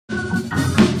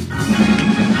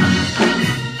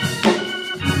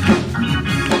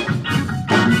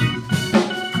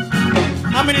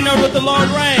the Lord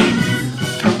reigns.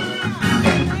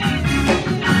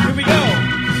 Here we go.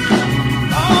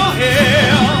 Oh,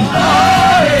 hail.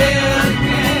 Oh, hail the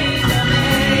King of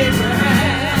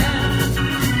Abraham.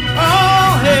 Oh,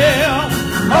 hail.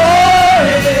 Oh,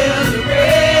 hail the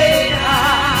great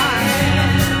I am.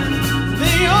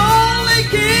 The only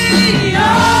King. The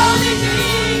only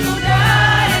King who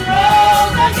died and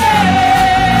rose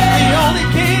again. The only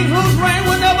King whose reign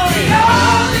will never The end.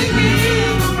 only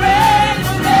King who reigns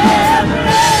will never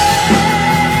end.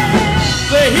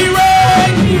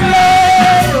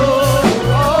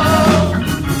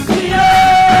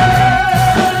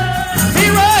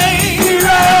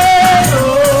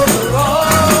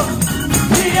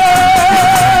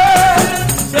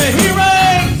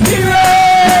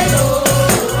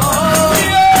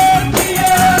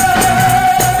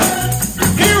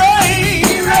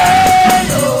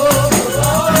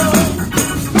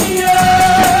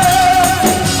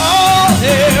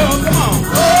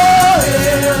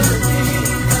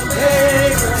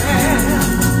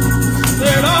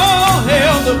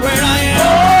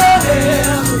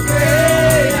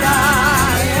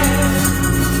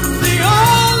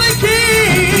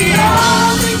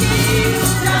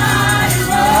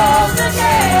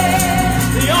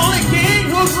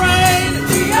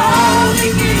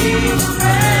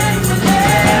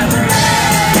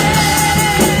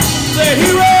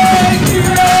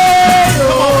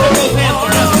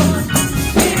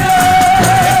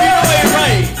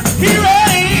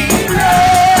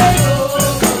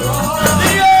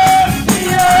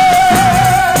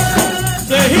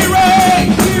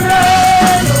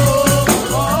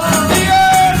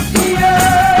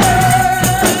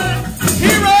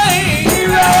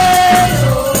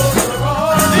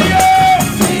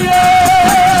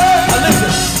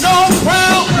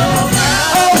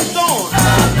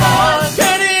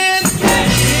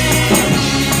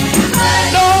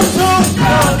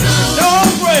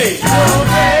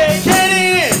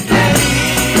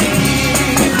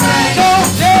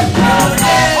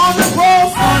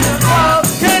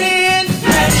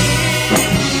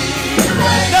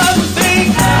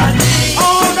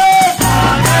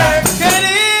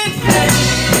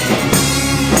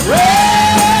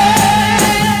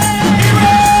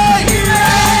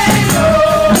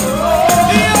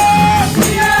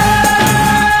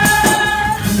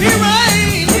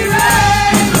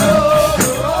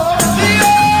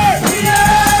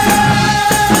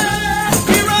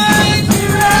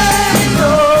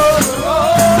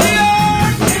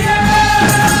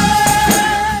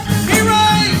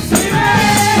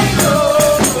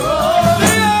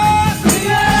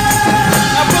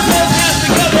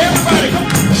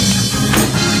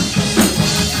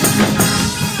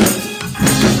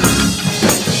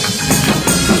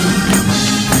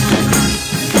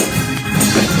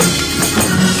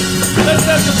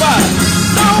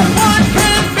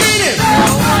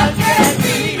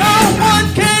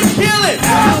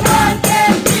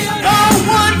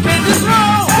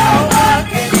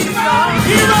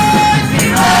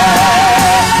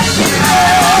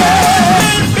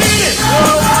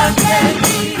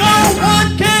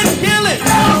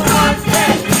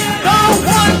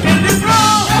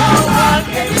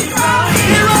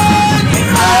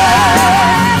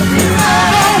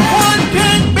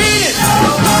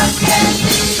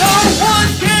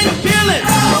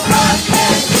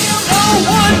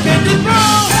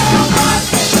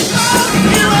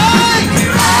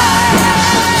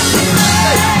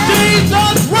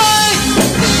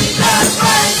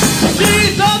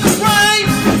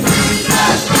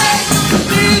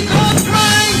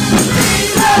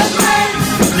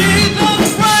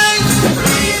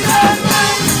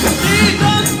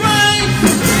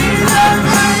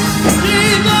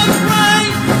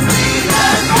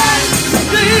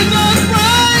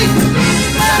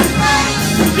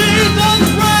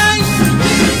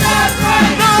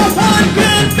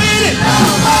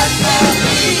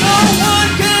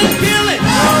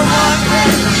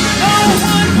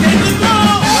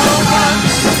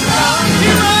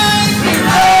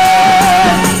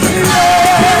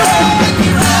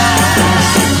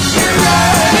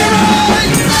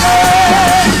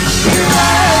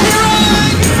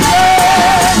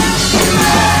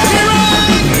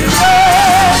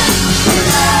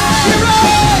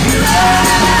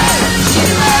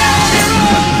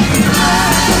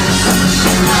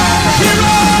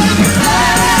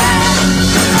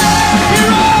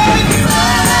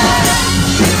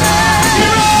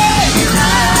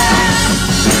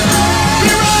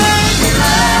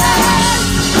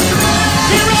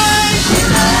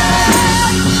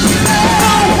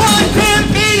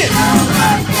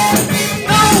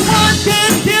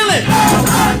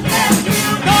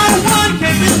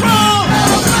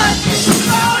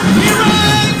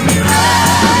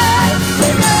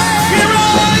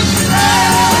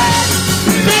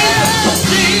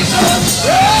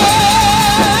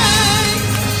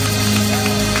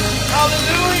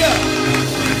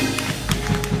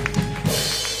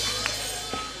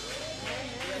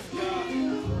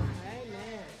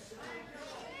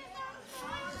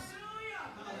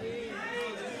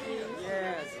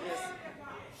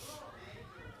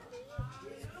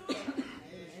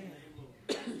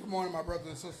 morning, my brothers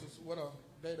and sisters. What a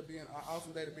day to be in, an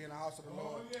awesome day to be in the house of the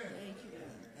Lord. Thank you.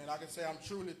 And I can say I'm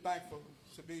truly thankful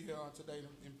to be here today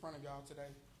in front of y'all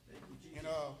today. And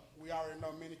we already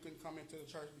know many couldn't come into the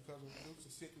church because of due to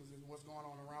sickness and what's going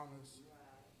on around us.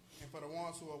 And for the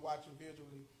ones who are watching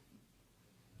visually,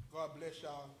 God bless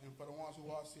y'all. And for the ones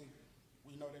who are sick,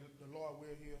 we know that the Lord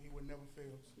will heal. He will never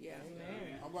fail. Yeah.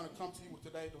 Amen. I'm going to come to you with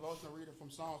today devotional reading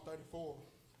from Psalms 34.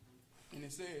 And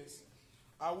it says,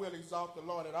 I will exalt the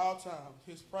Lord at all times.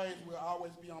 His praise will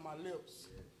always be on my lips.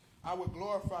 I will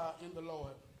glorify in the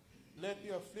Lord. Let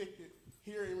the afflicted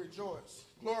hear and rejoice.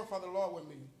 Glorify the Lord with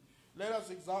me. Let us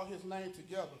exalt his name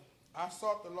together. I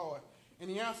sought the Lord,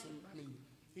 and he answered me.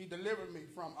 He delivered me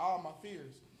from all my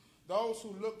fears. Those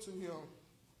who look to him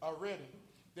are ready.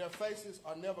 Their faces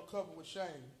are never covered with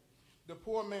shame. The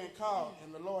poor man called,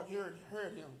 and the Lord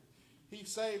heard him. He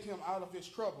saved him out of his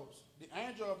troubles. The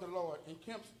angel of the Lord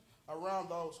encamps around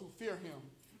those who fear him,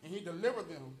 and he delivered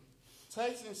them.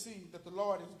 Taste and see that the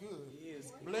Lord is good.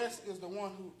 Yes. Blessed is the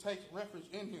one who takes refuge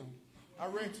in him. I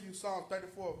read to you Psalm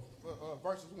 34,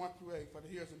 verses 1 through 8 for the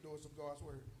hearers and doers of God's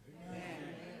word. Amen.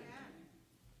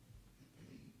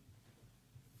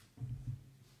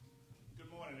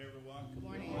 Good morning, everyone. Good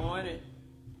morning. Good morning.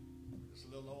 It's a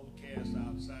little overcast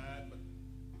outside, but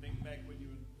think back when you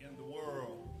were in the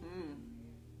world.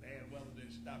 Bad weather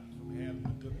didn't stop you from having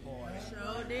a good party.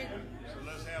 Sure did. So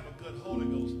let's have a good Holy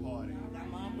Ghost party.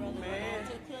 My brother went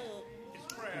to the club.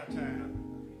 It's prayer time.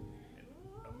 And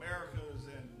America is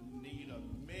in need of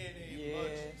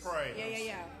much prayer.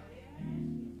 Yeah.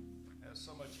 There's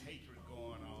so much hatred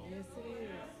going on. Yes, it is.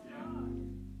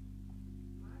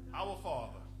 Our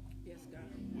Father, Yes, God.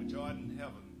 which art in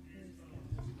heaven,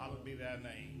 hallowed be thy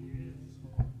name.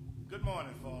 Good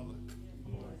morning, Father.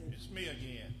 It's me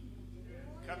again,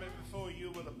 coming before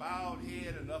you with a bowed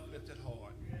head and uplifted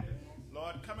heart.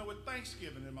 Lord, coming with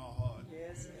thanksgiving in my heart.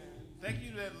 Yes, Thank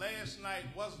you that last night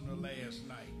wasn't the last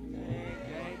night.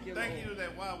 Thank you, Thank you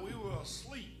that while we were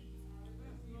asleep,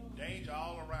 danger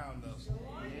all around us.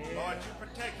 Lord, you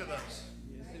protected us.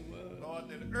 Lord,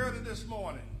 that early this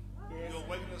morning, you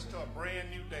awakened us to a brand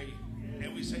new day,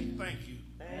 and we say thank you.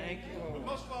 Thank you. But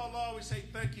most of all, Lord, we say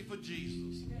thank you for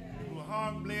Jesus, who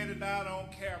hung, bled, and died on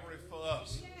Calvary for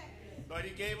us. Lord,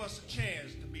 he gave us a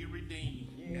chance to be redeemed,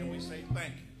 and we say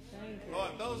thank you.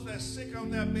 Lord, those that are sick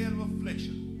on their bed of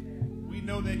affliction, we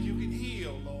know that you can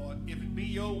heal, Lord, if it be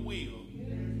your will.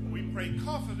 We pray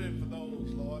confident for those,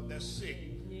 Lord, that's sick.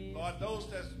 Lord, those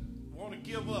that want to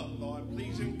give up, Lord,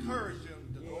 please encourage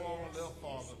them to go on a little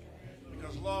farther.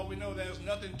 Because, Lord, we know there's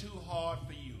nothing too hard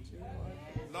for you.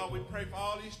 Lord, we pray for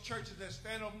all these churches that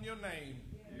stand up in your name.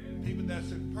 People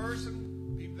that's in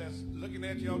person, people that's looking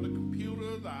at you on the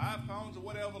computer, the iPhones, or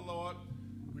whatever, Lord.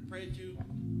 We pray that you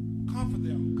comfort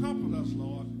them. Comfort us,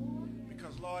 Lord.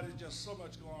 Because, Lord, there's just so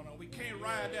much going on. We can't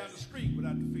ride down the street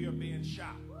without the fear of being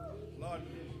shot. Lord,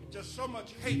 just so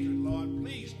much hatred, Lord.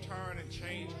 Please turn and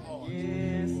change hearts.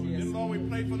 Then, Lord, we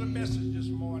pray for the message this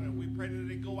morning. We pray that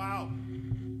it go out,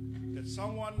 that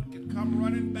someone can come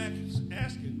running back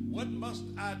asking, what must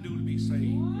I do to be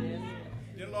saved?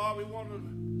 Then, Lord, we want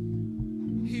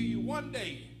to hear you one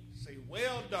day say,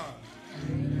 well done,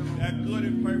 that good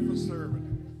and faithful servant.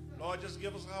 Lord, just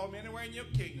give us a home anywhere in your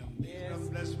kingdom. These are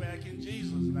blessed back in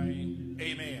Jesus' name.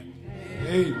 Amen.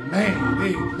 Amen.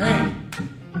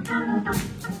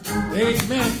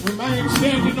 Remain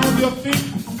standing on your feet.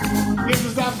 This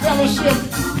is our fellowship,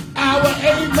 our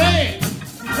amen.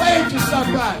 Wave to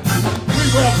somebody. We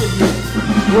welcome you.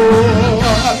 Oh,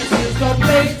 this is the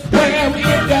place where we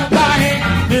end up our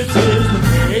hand. This is the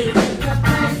place.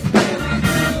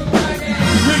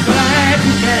 We're glad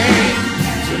you came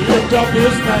to lift up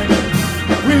his name.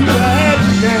 We're glad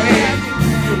you came.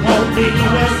 You won't be the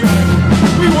same.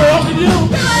 We welcome you.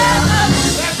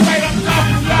 That's right, I'm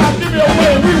talking to y'all. Give me a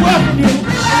wave. We welcome you.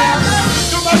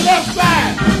 To my left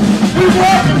side. We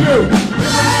welcome you.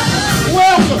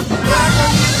 Welcome.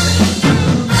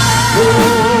 Oh,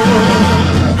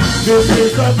 this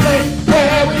is the place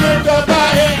where we lift up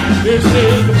our hands. This is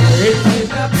the place.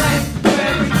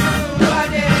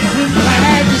 We're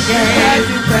glad you came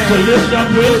to lift up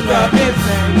his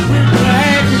name. We're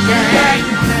glad you came.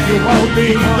 You won't be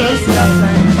the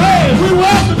same. Hey, we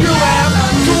welcome you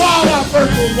to all our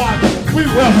virtual watchers. We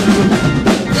welcome you.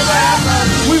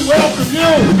 We welcome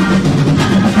you.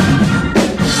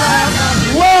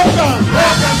 Welcome.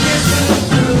 Welcome into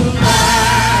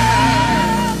life.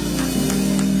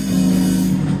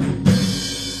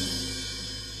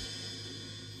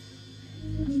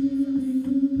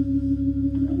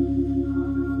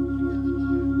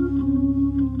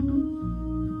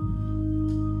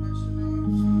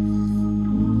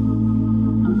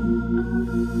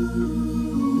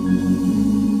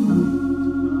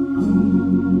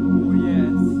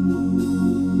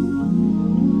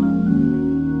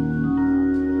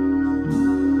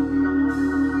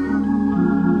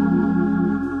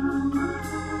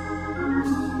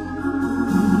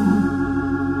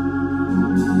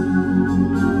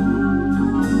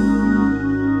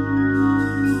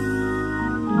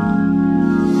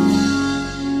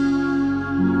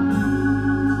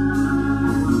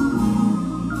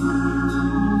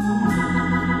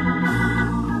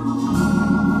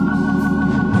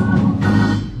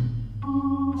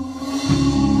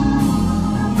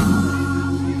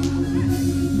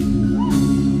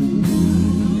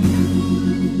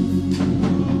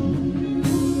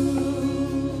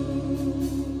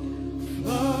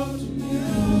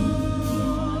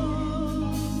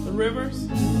 rivers.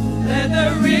 Let the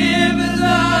rivers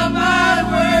of my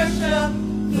worship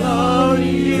flow to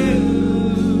you.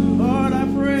 Lord, I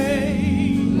pray.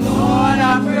 Lord,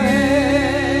 I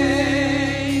pray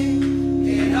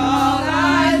in all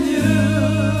I do.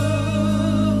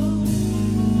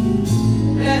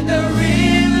 Let the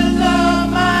rivers of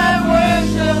my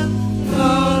worship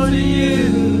flow to you.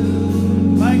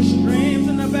 Like streams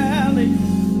in the valley.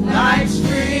 Like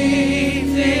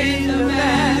streams in the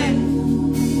valley.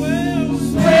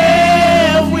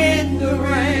 Swell with the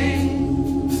rain.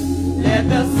 Let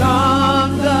the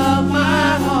songs of my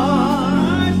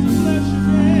heart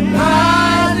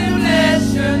rise and bless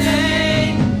your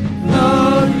name.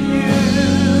 Flow to you.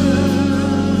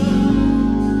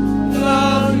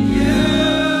 Flow to you.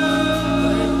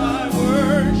 Let my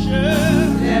worship.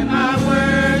 Let my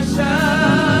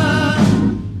worship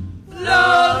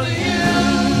flow to you.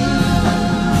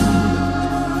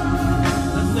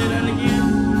 Let's say that again.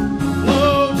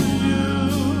 Flow to you.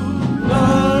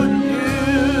 Flow to you.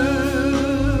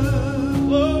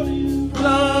 Flow to you.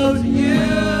 Flow to you.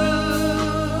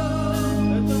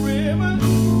 Let the rivers.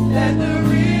 Let the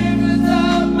rivers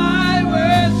of my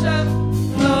worship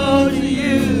flow to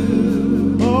you.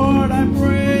 Lord, I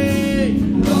pray.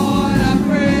 Lord, I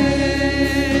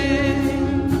pray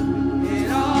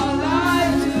in all I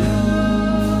do.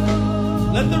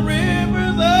 Let the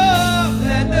rivers of.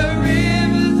 Let the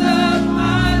rivers of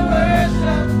my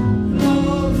worship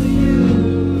flow to you.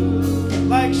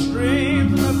 Like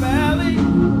streams in the valley.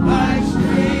 Like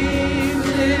streams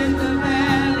in the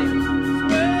valley.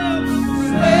 Swell.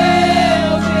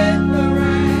 Swell with the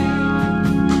rain.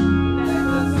 Let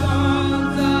the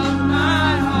songs of my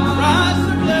heart Rise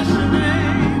and bless your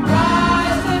name.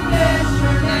 rise and bless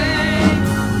your name.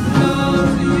 Flow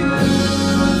to you.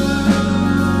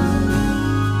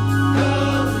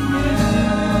 Flow to you.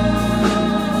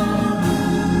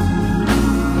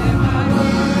 Let my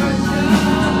worship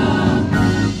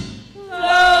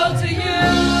flow to you.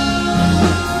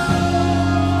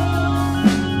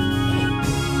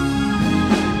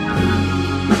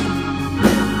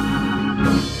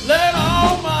 Let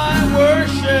all my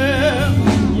worship.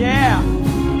 Yeah.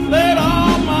 Let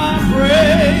all my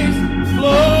praise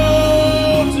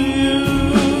flow to you.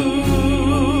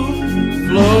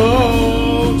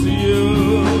 Flow to you.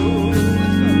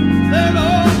 Let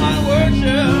all my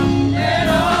worship. Let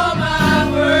all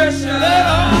my worship, Let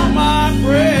all my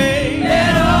praise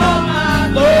let all my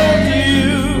flow to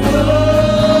you.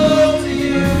 flow to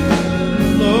you.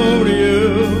 Flow to you.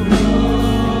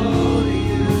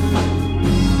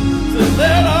 So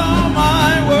let all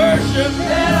my worship.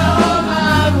 Let all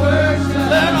my worship,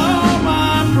 Let all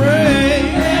my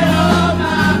praise let all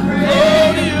my flow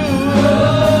praise to you.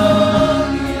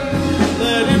 flow to you.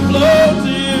 Let it flow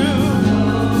to you.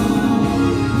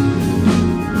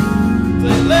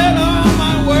 Say, let all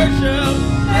my worship,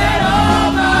 Let all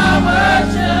my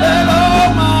worship, let all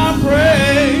my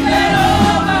praise let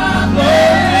all my flow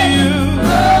to praise you.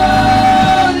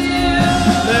 flow to you.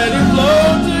 Let it flow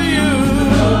to you.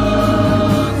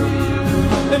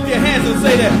 Lift your hands and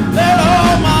say that. Let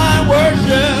all my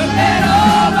worship, Let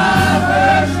all my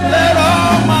worship, let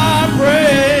all my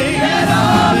praise, let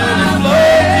all let my it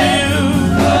flow to you.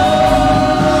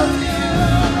 flow to you.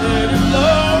 Let it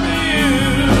flow to you.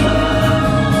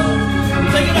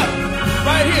 Take it up.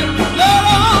 Right here. Let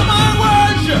all my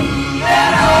worship.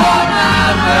 Let all my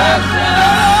worship,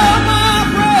 Let all my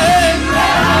praise.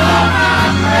 let all my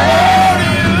praise Flow to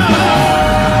you.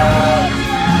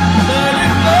 Let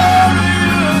it flow to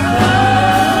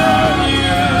you.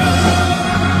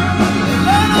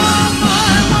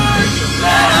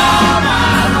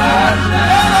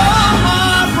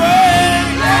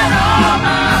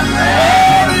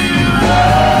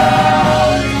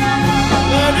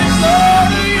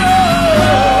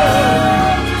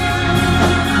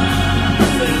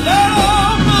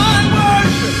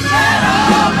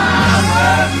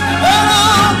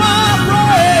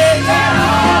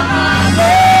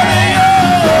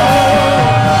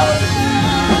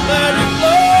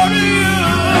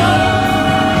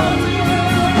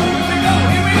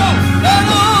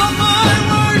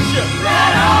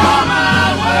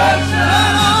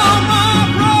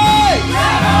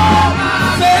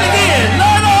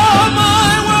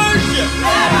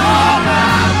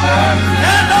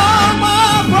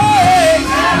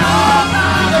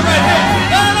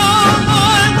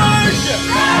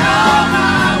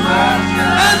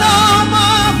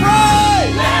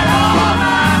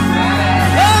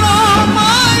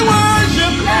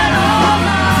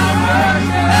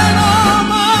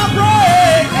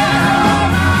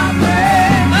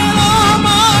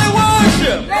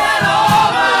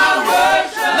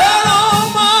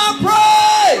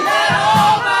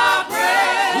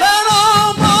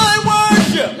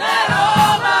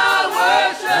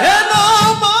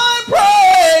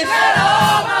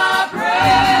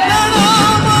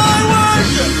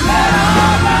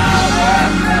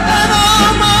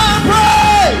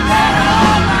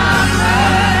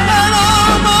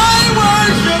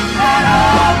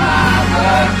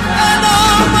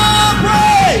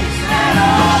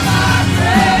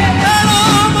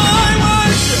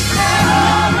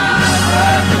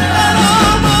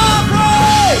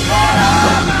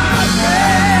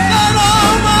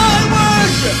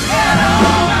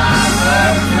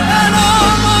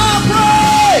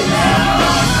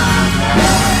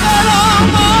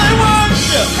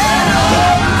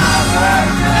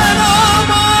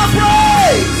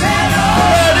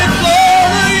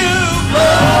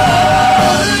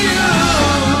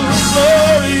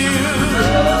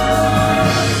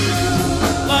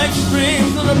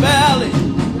 streams in the valley,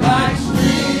 like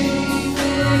streams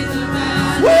in the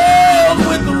valley, swell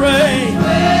with the rain,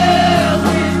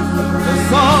 the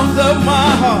songs of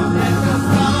my heart,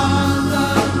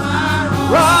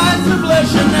 rise to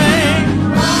bless your name.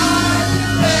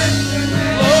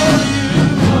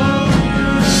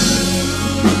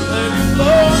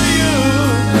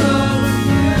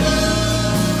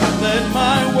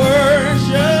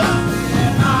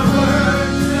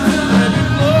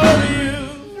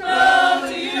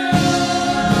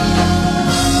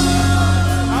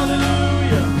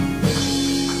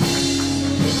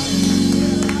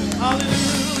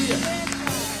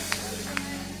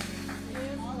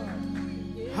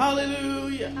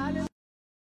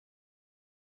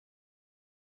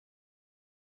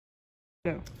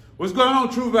 What's going on,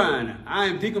 True Vine? I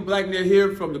am Deacon Blacknell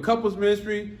here from the Couples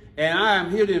Ministry, and I am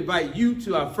here to invite you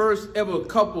to our first ever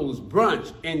Couples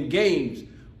Brunch and Games.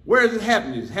 Where is it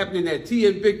happening? It's happening at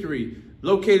TN Victory,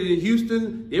 located in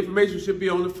Houston. The information should be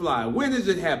on the flyer. When is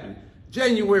it happening?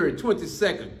 January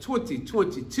 22nd,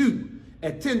 2022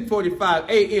 at 10:45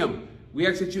 a.m. We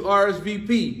ask that you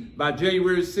RSVP by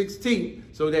January 16th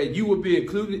so that you will be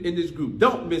included in this group.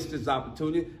 Don't miss this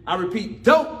opportunity. I repeat,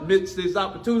 don't miss this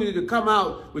opportunity to come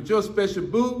out with your special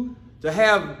boo, to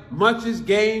have munches,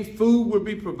 games, food will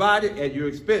be provided at your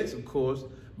expense, of course.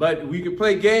 But we can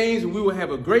play games and we will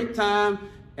have a great time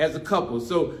as a couple.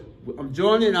 So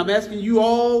I'm asking you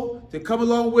all to come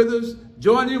along with us,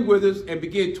 join in with us, and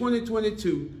begin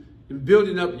 2022 in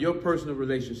building up your personal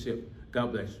relationship.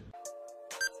 God bless you.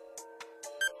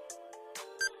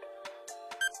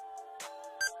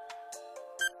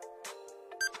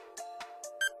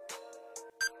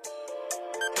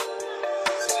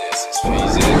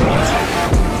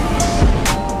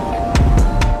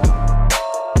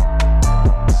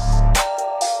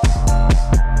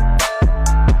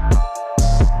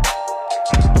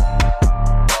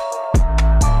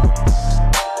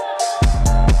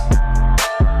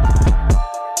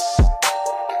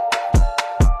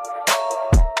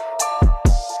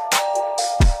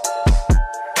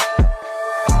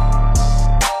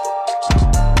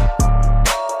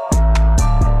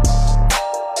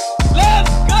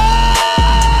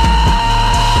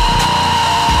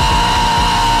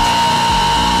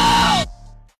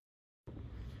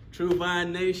 True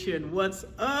Vine Nation, what's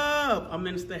up? I'm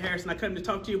Minister Harrison. I come to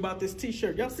talk to you about this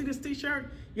t-shirt. Y'all see this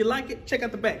t-shirt? You like it? Check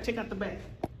out the back. Check out the back.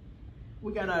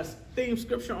 We got our theme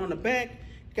scripture on the back.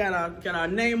 Got our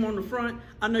name on the front.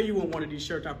 I know you want one of these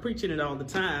shirts. I'm preaching it all the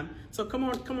time. So come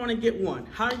on and get one.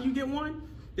 How do you get one?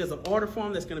 There's an order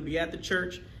form that's going to be at the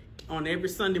church on every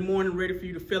Sunday morning, ready for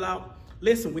you to fill out.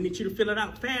 Listen, we need you to fill it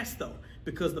out fast though,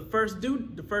 because the first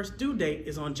due date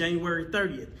is on January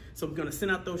 30th. So we're gonna send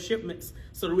out those shipments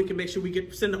so that we can make sure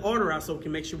send the order out so we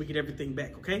can make sure we get everything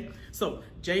back, okay? So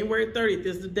January 30th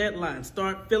is the deadline.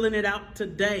 Start filling it out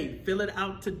today. Fill it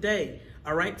out today,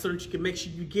 all right? So that you can make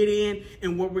sure you get in,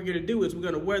 and what we're gonna do is we're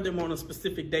gonna wear them on a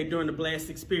specific day during the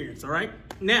blast experience, all right?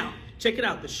 Now, check it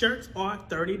out. The shirts are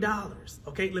 $30,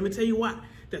 okay? Let me tell you why.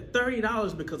 They're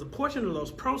 $30 because a portion of those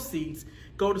proceeds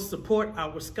go to support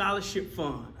our scholarship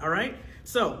fund, all right?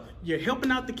 So you're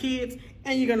helping out the kids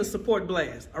and you're gonna support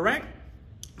Blast, all right?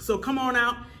 So come on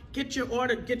out, get your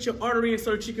order in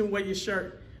so that you can wear your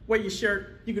shirt.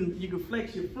 You can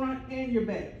flex your front and your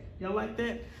back. Y'all like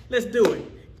that? Let's do it.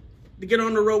 To get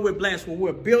on the road with Blast, where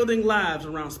we're building lives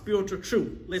around spiritual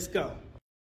truth. Let's go.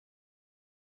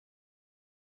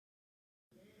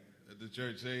 Let the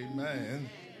church say amen.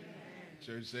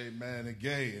 Church say amen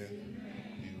again.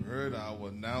 You heard our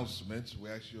announcements. We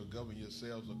ask you to govern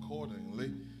yourselves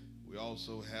accordingly. We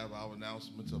also have our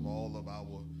announcements of all of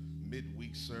our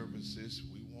midweek services.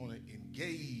 We want to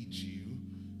engage you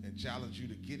and challenge you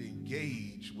to get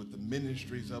engaged with the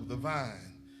ministries of the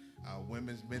Vine. Our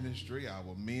women's ministry,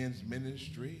 our men's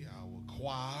ministry, our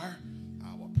choir,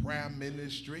 our prayer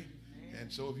ministry.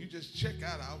 And so if you just check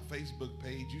out our Facebook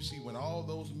page, you see when all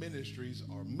those ministries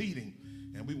are meeting.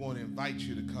 And we want to invite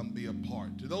you to come be a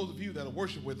part. To those of you that are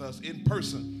worship with us in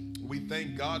person, we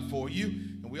thank God for you.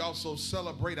 And we also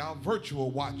celebrate our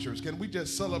virtual watchers. Can we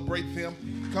just celebrate them?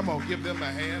 Come on, give them a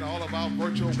hand, all of our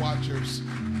virtual watchers.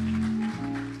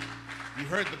 You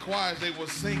heard the choir as they were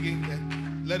singing that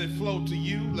let it flow to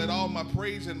you. Let all my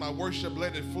praise and my worship,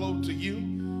 let it flow to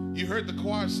you. You heard the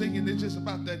choir singing, it's just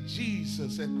about that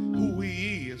Jesus and who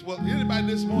he is. Well, anybody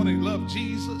this morning love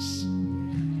Jesus?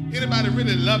 Anybody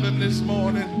really love him this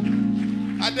morning?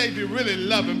 I dare if you really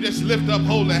love him, just lift up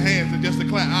holy hands and just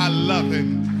declare, I love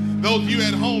him. Those of you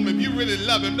at home, if you really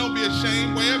love him, don't be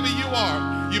ashamed wherever you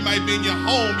are. You might be in your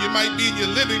home, you might be in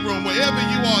your living room, wherever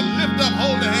you are, lift up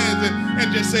holy hands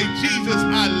and just say, Jesus,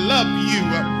 I love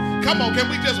you. Come on, can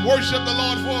we just worship the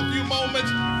Lord for a few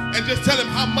moments and just tell him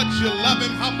how much you love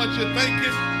him, how much you thank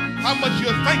him, how much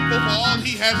you're thankful for all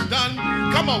he has done.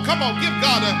 Come on, give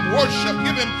God a worship,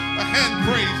 give him a hand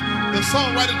praise. The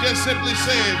songwriter just simply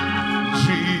said,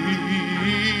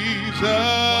 Jesus,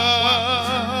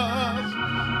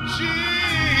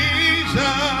 Jesus,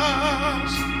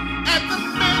 at the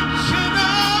mention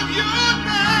of your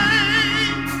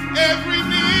name, every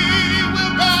knee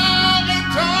will bow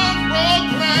and tongue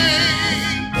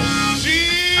proclaim,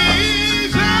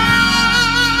 Jesus,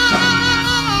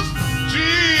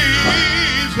 Jesus,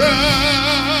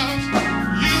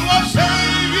 you are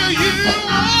Savior, you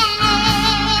are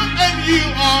Lord, and you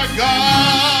are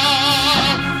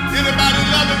God. Anybody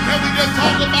love him? Can we just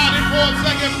talk about it for a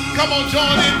second? Come on,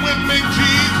 join in with me,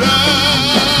 Jesus.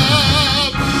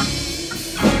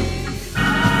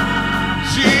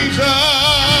 Jesus,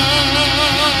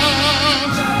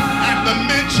 at the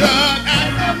mention,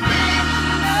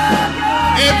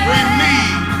 every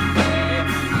knee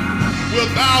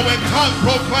will bow and tongue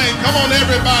proclaim. Come on,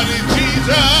 everybody,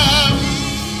 Jesus,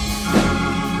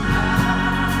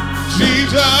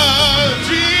 Jesus,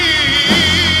 Jesus,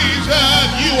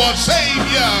 you are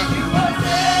Savior,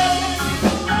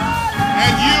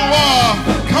 and you are.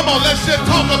 Come on, let's just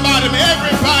talk about him.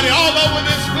 Everybody all over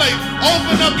this place,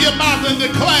 open up your mouth and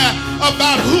declare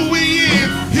about who he is.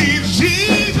 He's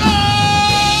Jesus.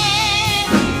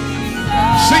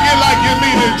 Sing it like you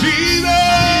mean it.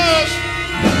 Jesus.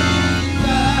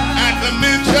 At the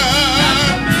mention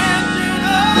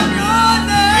of your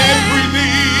name, every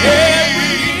knee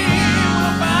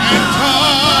and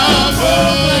tongue.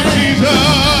 Oh, Jesus.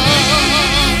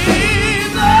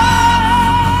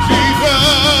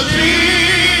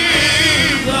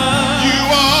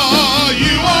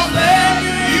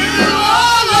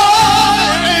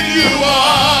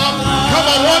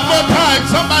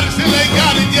 Somebody still ain't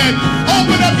got it yet.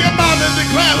 Open up your mouth and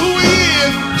declare who he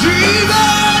is.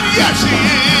 Jesus, yes he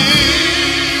is.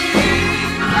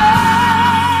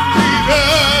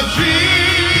 Jesus, Jesus.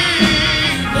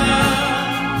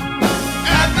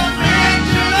 At the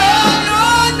mention of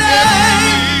your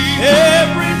name,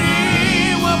 every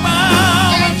knee will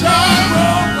bow and tongue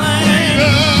proclaim.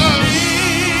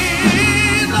 Jesus,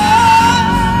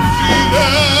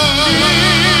 Jesus.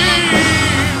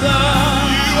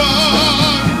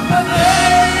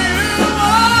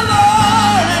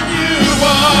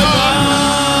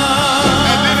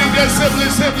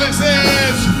 Simply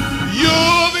says,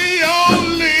 you're the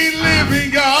only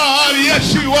living God.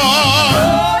 Yes, you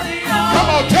are. Come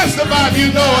on, testify if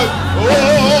you know it.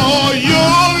 Oh,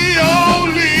 you're the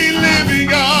only living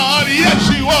God. Yes,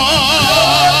 you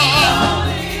are.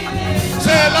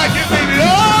 Say it like you mean it.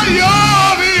 Oh,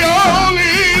 you're the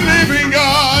only living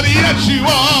God. Yes, you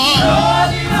are.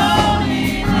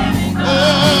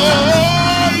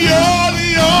 Oh, you're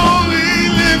the only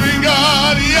living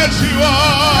God. Yes, you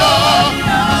are.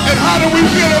 And how do we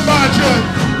feel about you?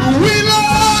 We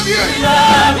love you.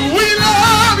 We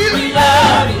love you. We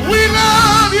love you. We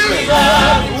love you.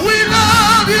 We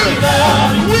love you.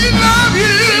 We love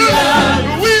you.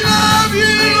 We love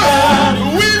you.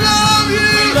 We love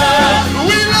you.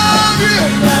 We love you.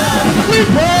 We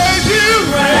praise you.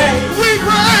 We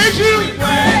praise you.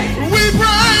 We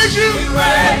praise you.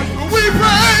 We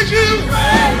praise you.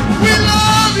 We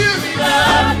love you.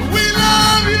 We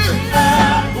love you.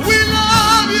 We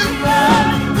love you.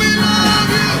 We love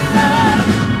you.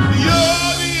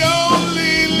 You're the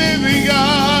only living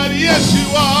God. Yes, you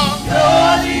are.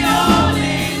 You're the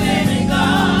only living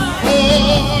God.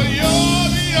 Oh, you're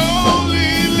the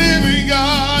only living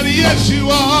God. Yes, you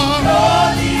are.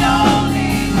 You're the only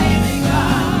living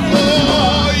God.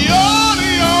 Oh, you're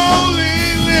the only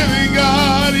living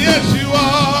God. Yes, you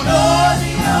are. You're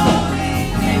the only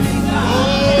living God.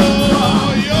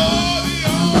 Oh, you're the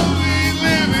only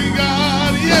living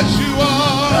God. Yes, you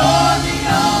are. You're the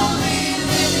only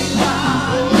living God.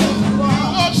 Oh, you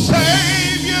are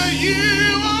Savior.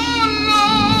 You are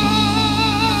Lord.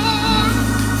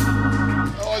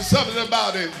 Oh, something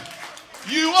about it.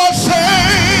 You are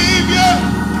Savior.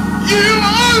 You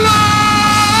are Lord.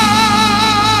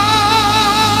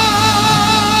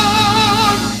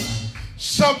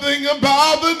 Something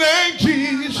about the name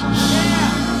Jesus.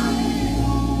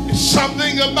 It's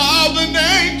something about the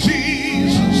name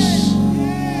Jesus.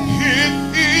 It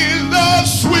is the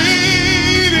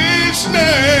sweetest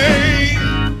name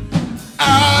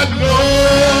I know.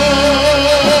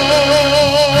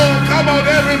 Come on,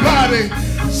 everybody.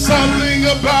 Something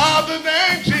about the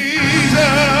name Jesus.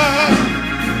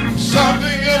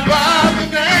 Something about the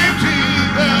name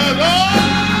Jesus.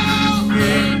 Oh,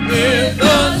 it is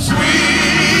the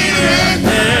sweetest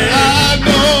name I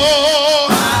know.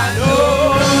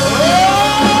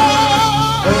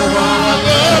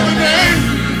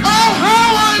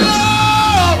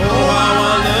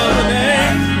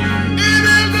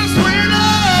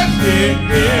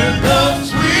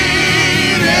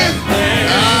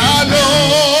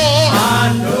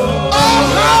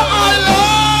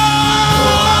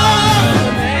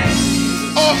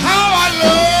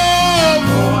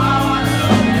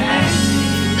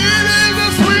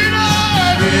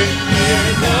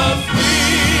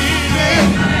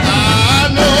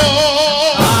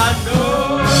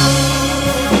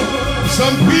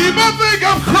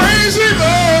 crazy,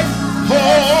 but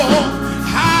oh,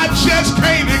 I just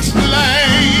can't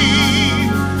explain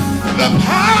the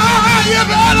fire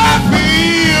that I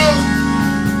feel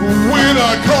when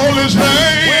I call his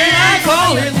name. When I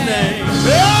call his name.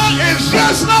 Yeah, it's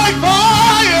just like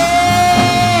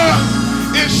fire.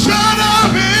 It's shut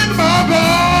up in my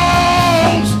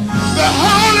bones. The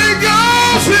Holy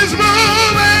Ghost is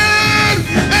moving,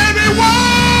 and it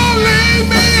won't leave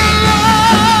me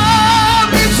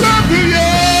alone. It's something, yeah.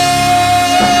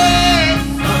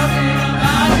 Something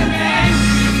about the name.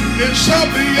 It's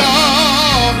something,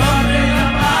 y'all. Something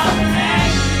about the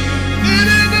name. It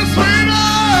is the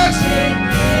sweetest. It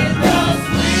is the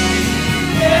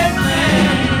sweetest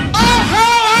name. Oh,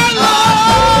 how I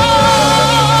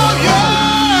love,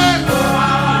 yeah. Oh,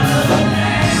 how I love the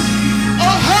name.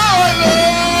 Oh, how I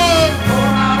love. Oh,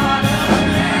 how I love the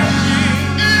name.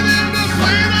 It is the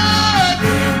sweetest.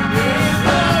 It is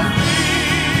the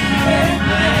sweetest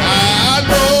name. I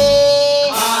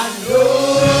know. I know.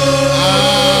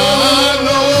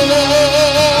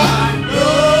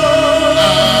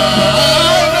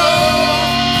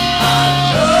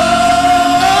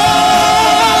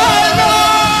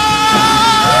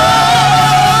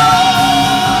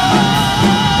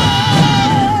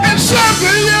 It's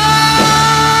something,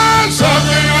 yeah,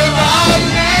 something about the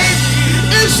name.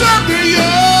 It's something,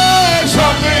 yeah,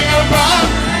 something about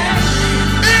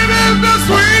it is the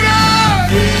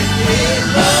sweetest. It is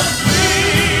the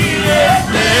sweetest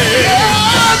name.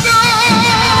 Yeah, I know.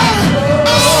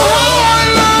 Oh, how I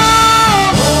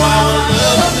love. Oh, how I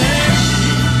love the name.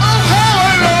 Oh, how I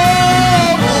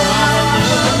love. Oh, how I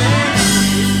love the name.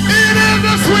 It is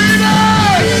the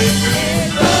sweetest. It is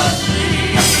the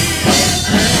sweetest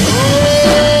name. Oh,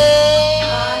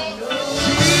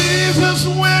 Jesus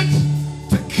went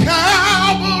to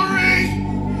Calvary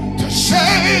to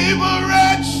save a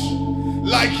wretch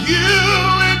like you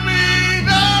and me.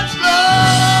 That's love.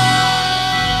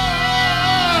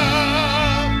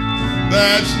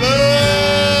 That's love.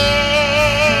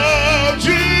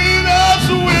 Jesus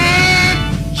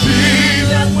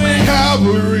went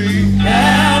Calvary,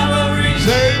 Calvary,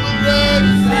 save a wretch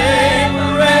save a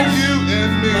wretch you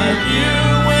and me. like you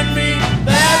and me.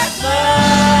 That's Oh, love.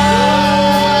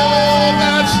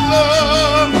 that's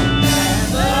love.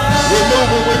 That's love. We're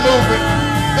moving.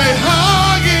 They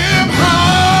hung him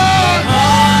hard,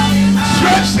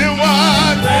 stretched him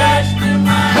wide, Stretched him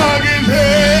out hung his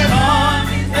head. on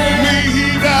his head. He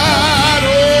died. Oh,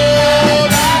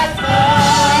 That's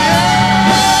love.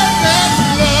 that's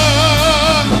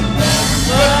love.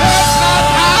 But that's not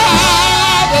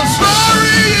how the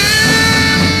story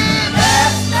ends.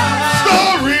 That's not how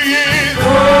Story ends.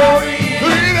 glory is.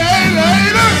 3 days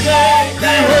later,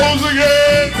 he rose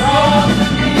again.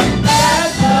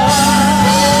 That's love.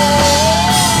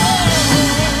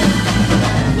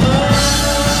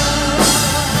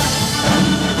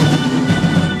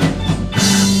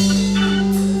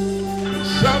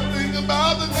 Something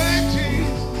about the name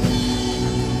Jesus.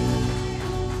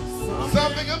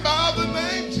 Something about the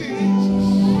name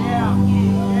Jesus.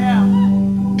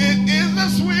 It is the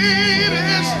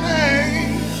sweetest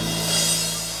name.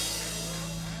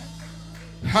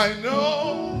 I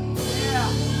know.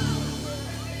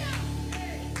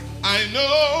 I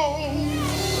know.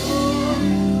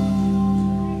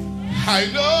 I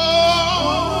know.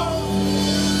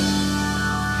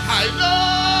 I know.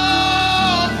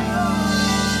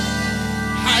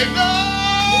 I know.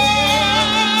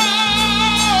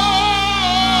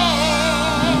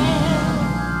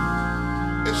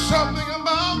 It's something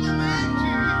about the name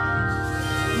Jesus.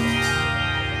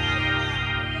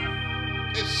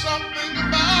 It's something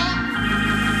about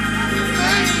the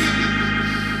name Jesus.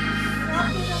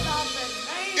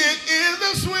 It is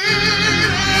the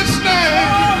sweetest name.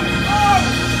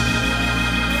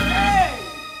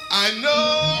 I know.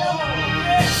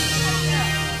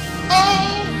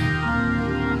 Oh,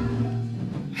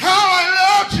 how I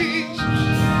love Jesus.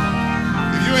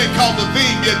 If you ain't caught the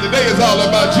theme yet, today is all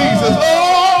about Jesus. Oh,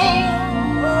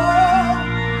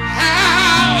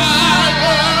 how I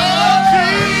love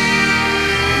Jesus.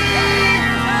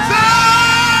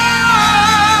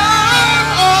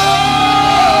 Oh,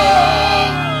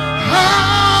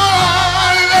 how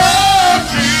I love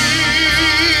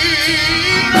Jesus.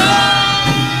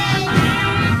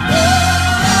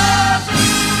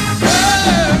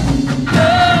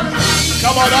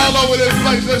 Come on, all over this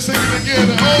place, let's sing it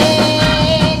together.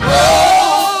 Oh,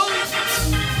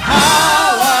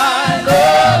 How I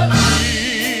love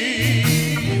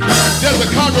there's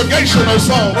a congregational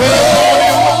song.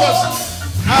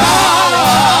 How I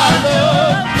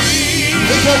love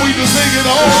It's what we just sing in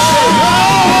the whole church.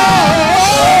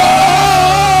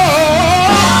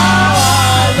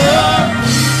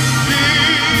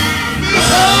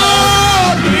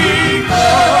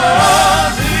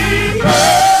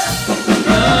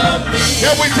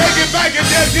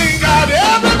 working God.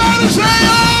 Everybody say,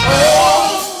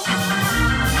 oh,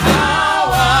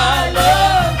 How I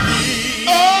love thee.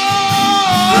 oh,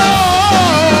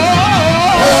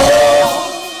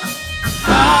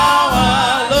 How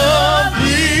I love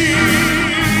thee.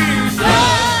 How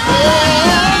I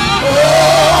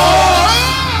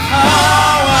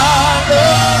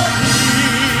love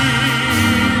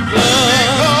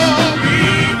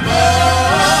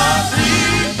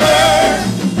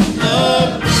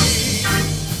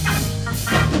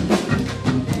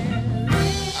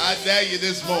I dare you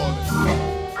this morning,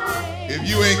 if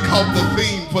you ain't caught the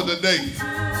theme for the day,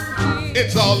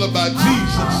 it's all about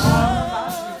Jesus.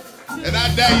 And I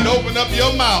dare you to open up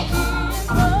your mouth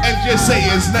and just say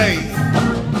his name.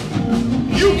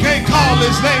 You can't call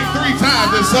his name 3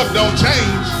 times and something don't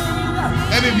change.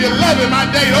 And if you love him, I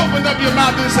dare you to open up your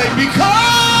mouth and say, because.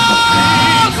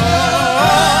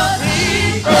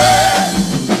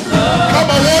 Come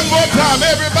on, one more time,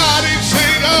 everybody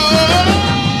sing, oh.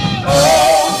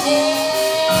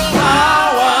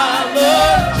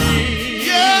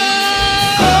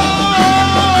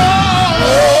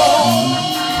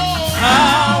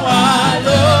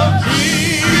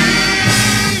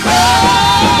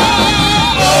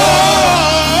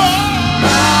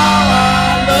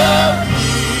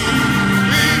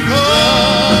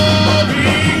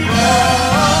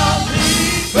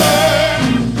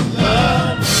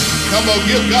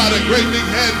 Give God a great big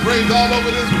hand praise all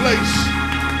over this place.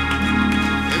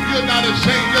 If you're not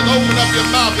ashamed, just open up your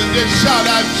mouth and just shout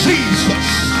out Jesus.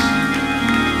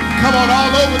 Come on,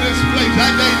 all over this place.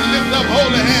 I dare you to lift up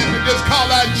holy hands and just call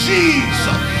out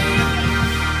Jesus.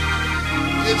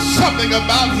 It's something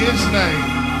about his name.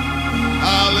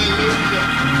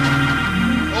 Hallelujah.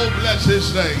 Oh, bless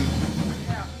his name.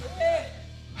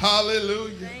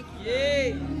 Hallelujah.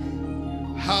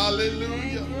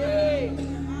 Hallelujah.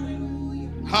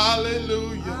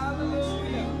 Hallelujah.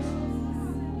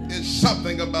 It's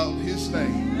something about his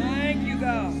name. Thank you,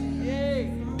 God.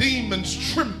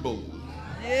 Demons tremble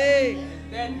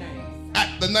That name.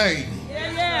 at the name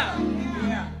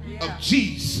of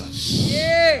Jesus.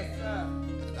 There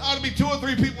ought to be 2 or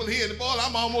 3 people here. And boy,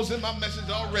 I'm almost in my message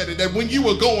already. That when you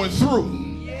were going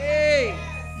through,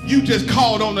 you just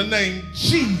called on the name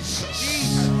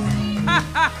Jesus.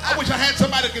 I wish I had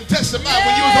somebody that can testify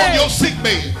when you was on your sick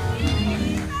bed.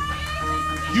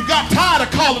 You got tired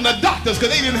of calling the doctors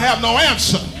because they didn't have no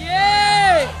answer.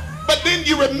 But then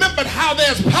you remembered how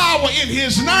there's power in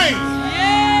his name.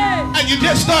 And you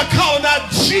just start calling out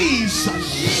Jesus.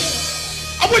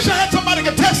 I wish I had somebody that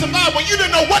could testify when you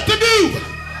didn't know what to do.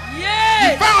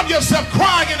 You found yourself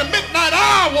crying in the midnight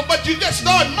hour, but you just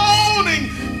start moaning,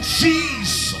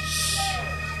 Jesus,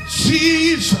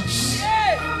 Jesus,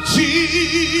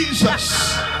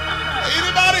 Jesus.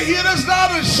 Anybody here that's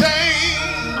not ashamed?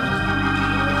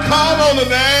 Call on the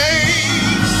name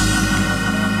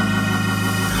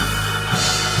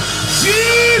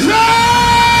Jesus.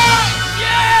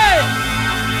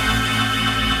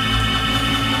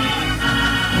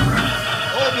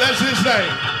 Oh, bless his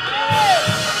name.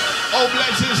 Oh,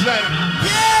 bless his name.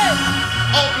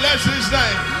 Oh, bless his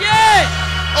name.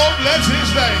 Oh, bless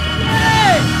his name.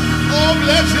 Oh,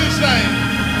 bless his name.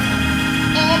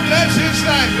 Oh, bless his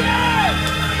name.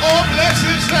 Oh, bless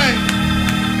his name.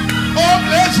 Oh,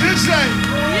 bless his name.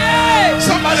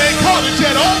 Somebody ain't called it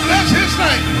yet. Oh, bless his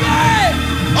name.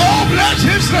 Oh, bless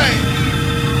his name.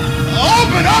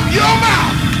 Open up your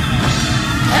mouth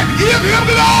and give him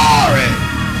glory.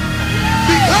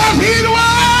 Because he's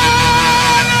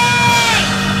worthy.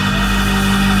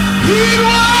 He's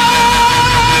worthy.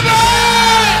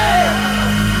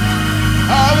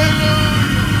 Hallelujah.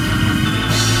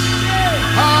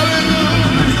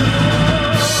 Hallelujah.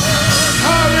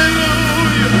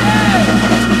 Hallelujah.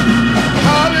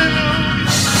 Hallelujah.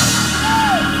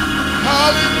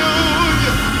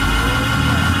 Hallelujah.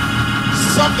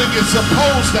 Something is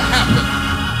supposed to happen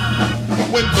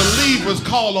when believers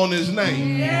call on his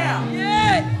name.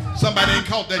 Somebody ain't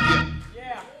caught that yet.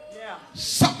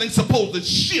 Something's supposed to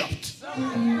shift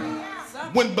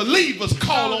when believers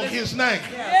call on his name.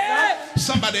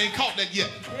 Somebody ain't caught that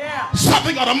yet.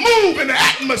 Something ought to move in the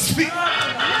atmosphere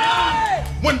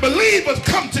when believers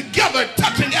come together,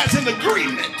 touching as in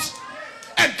agreement,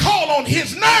 and call on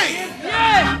his name.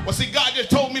 Well, see, God just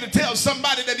told me to tell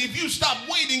somebody that if you stop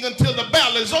waiting until the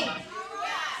battle is over,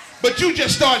 but you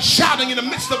just start shouting in the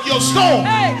midst of your storm,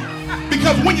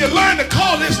 because when you learn to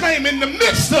call his name in the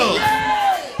midst of,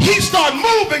 he start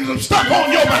moving some stuff on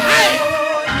your behalf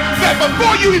that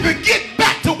before you even get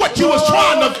back to what you was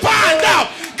trying to find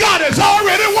out, God has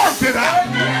already worked it out.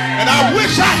 And I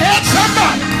wish I had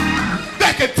somebody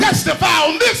that could testify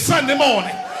on this Sunday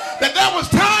morning that there was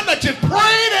time that you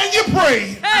prayed and you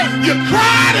prayed. You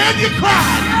cried and you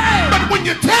cried. But when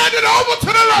you turned it over to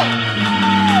the Lord,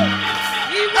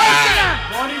 He worked it out.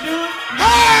 Won't he do it?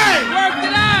 hey, Worked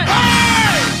it out.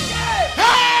 hey,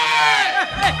 hey,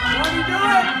 Won't he do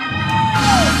it?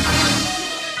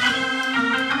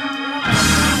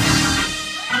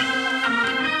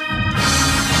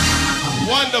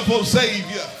 wonderful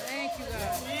Savior. Thank you,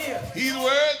 God. He's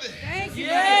worthy. Thank you,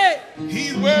 God.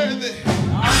 He's worthy.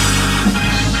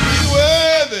 He's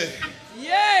worthy.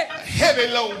 Yeah. A heavy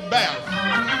load bearer.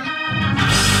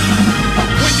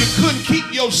 When you couldn't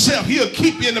keep yourself, he'll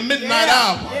keep you in the midnight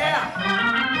hour. Yeah.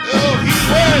 Oh, he's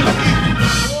worthy.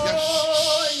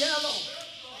 Oh, yeah.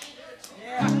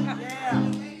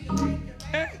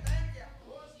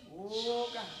 Oh,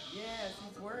 God. Yes,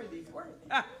 he's worthy. He's worthy.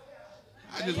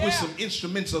 I just wish some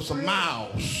instruments of some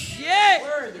mouths Yeah.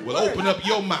 Worthy. will open up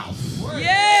your mouth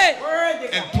Yeah. Worthy.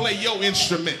 and play your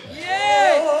instrument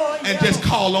Yeah. and just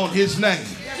call on his name.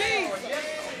 Jesus.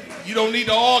 You don't need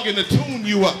the organ to tune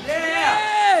you up Yeah.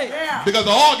 Yeah. Yeah. because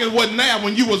the organ wasn't there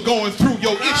when you was going through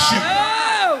your issue.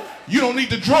 Oh. You don't need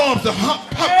the drums to pump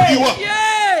you up.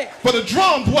 Yeah. But the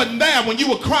drums wasn't there when you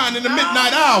were crying in the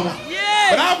midnight hour. Yeah.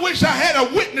 But I wish I had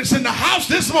a witness in the house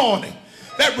this morning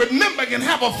that remember can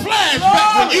have a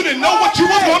flashback when you didn't know what you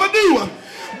was going to do.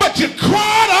 But you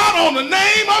cried out on the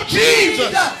name of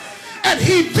Jesus. And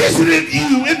he visited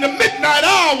you in the midnight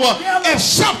hour. And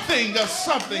something.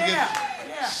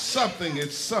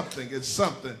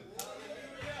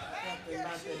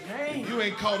 You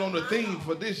ain't called on the theme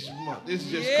for this month. This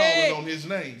is just calling on his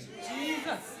name.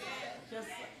 Jesus.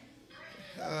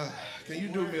 Can you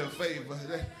do me a favor?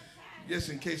 Just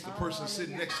in case the person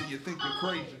sitting next to you think you're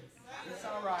crazy. It's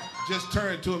all right. Just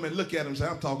turn to him and look at him and say,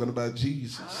 I'm talking about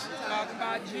Jesus. Talk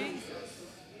about Jesus.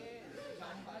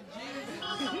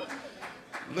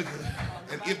 Look at him.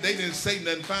 And if they didn't say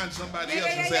nothing, find somebody else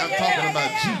and say, I'm talking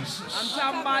about Jesus. I'm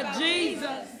talking about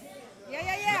Jesus.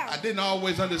 I didn't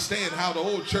always understand how the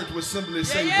old church would simply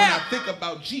say, when I think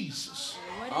about Jesus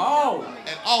Oh.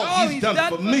 and all he's done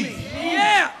for me.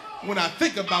 Yeah. When I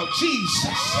think about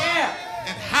Jesus Yeah.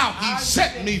 and how he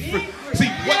set me free. See,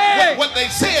 what they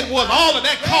said was all of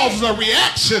that causes a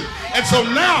reaction. And so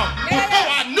now, before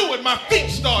I knew it, my feet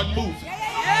started moving.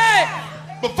 Yeah.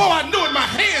 Before I knew it, my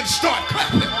hands started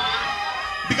clapping.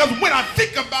 Because when I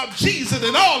think about Jesus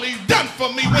and all he's done for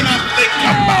me, when I think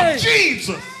about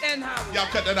Jesus, And how y'all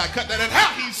cut that out, and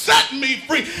how he set me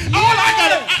free. All I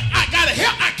gotta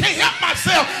help, I can't help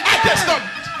myself. I just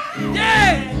don't.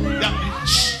 Yeah.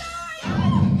 Shh.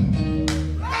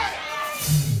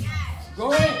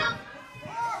 Go ahead.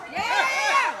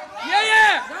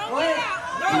 Yeah. Go ahead.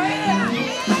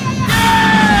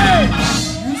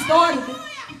 Yeah. You started it.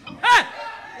 Hey.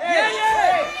 Yeah.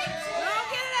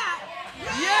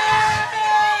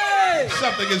 Yeah.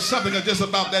 Something is just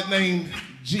about that name,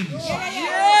 Jesus.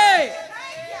 Yeah.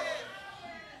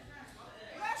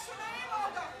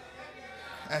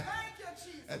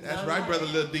 That's right, Brother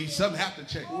Lil D. Something have to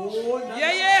change.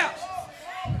 Yeah.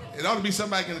 It ought to be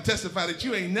somebody can testify that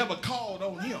you ain't never called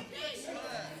on him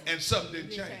and something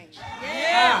didn't change.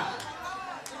 Yeah.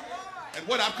 And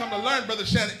what I've come to learn, Brother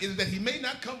Shannon, is that he may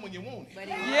not come when you want him.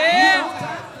 Yeah.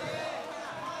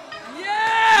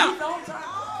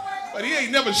 But he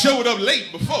ain't never showed up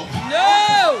late before.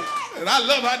 No. And I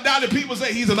love how doubted people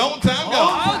say he's an on-time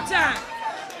God. All time.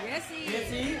 Yes,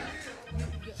 he.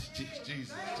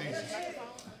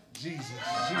 Jesus.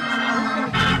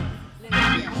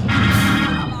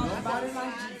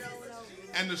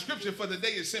 And the scripture for the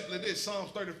day is simply this,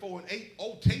 Psalms 34:8,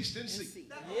 oh, taste and see.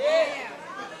 Yeah.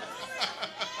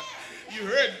 You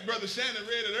heard Brother Shannon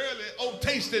read it earlier, oh,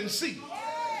 taste and see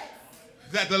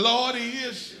that the Lord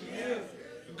is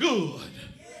good.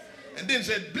 And then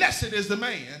said, blessed is the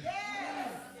man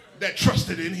that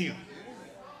trusted in him.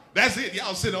 That's it.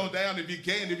 Y'all sit on down if you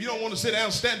can. If you don't want to sit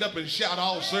down, stand up and shout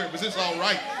all service. It's all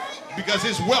right because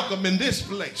it's welcome in this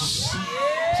place.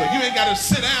 So you ain't got to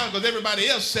sit down because everybody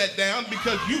else sat down,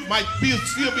 because you might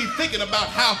still be thinking about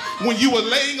how when you were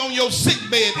laying on your sick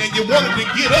bed and you wanted to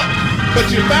get up, but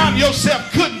you found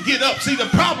yourself couldn't get up. See, the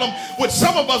problem with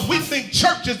some of us, we think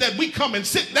church is that we come and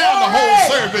sit down the whole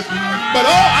service. But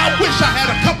oh, I wish I had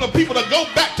a couple of people to go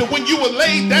back to when you were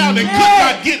laid down and could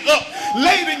not get up,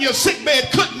 laid in your sick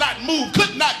bed, could not move,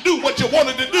 could not do what you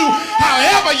wanted to do.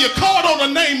 However, you called on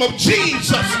the name of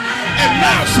Jesus. And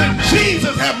now since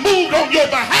Jesus have moved on your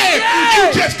behalf,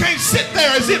 you just can't sit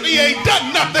there as if he ain't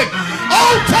done nothing.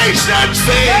 Oh, taste and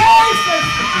see.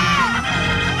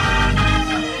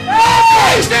 Oh,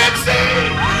 taste and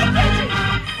see.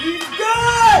 He's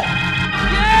good.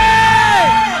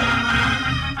 Yeah.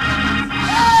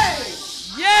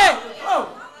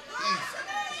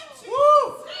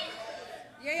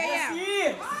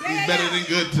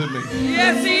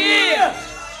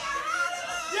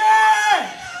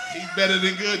 better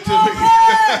than good to me.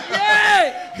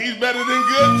 He's better than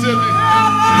good to me.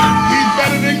 He's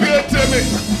better than good to me.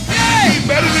 He's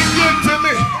better than good to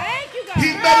me.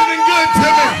 He's better than good to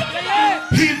me.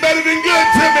 He's better than good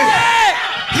to me.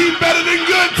 He's better than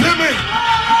good to me.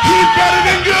 He's better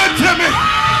than good to me.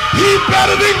 He's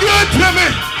better than good to me.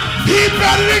 He's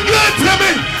better than good to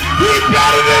me. He's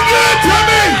better than good to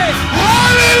me.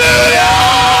 Hallelujah.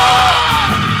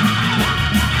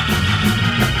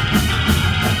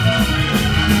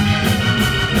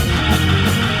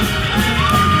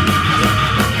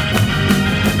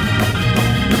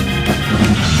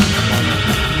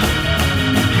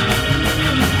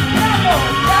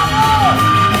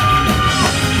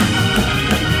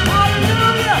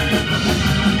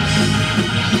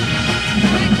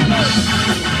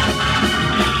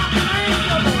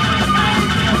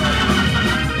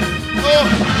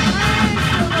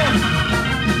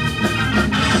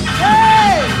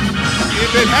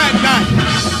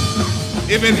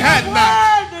 If it had not,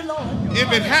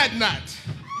 if it had not,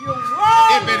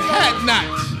 if it had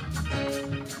not,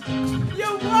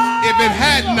 if it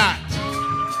had not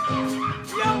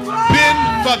been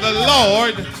for the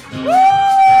Lord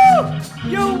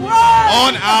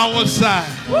on our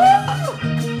side.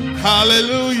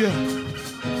 Hallelujah.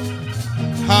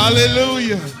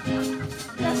 Hallelujah.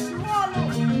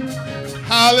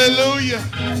 Hallelujah.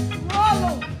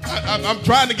 I'm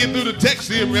trying to get through the text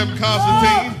here, Reverend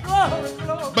Constantine.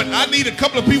 But I need a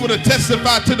couple of people to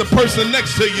testify to the person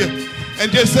next to you and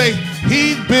just say,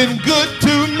 he's been good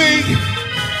to me.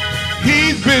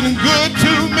 He's been good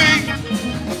to me.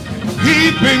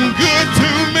 He's been good to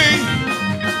me.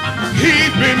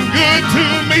 He's been good to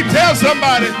me. Tell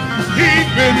somebody, he's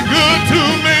been good to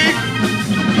me.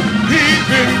 He's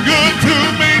been good to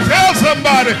me. Tell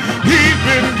somebody, he's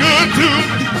been good to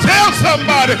me. Tell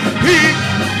somebody,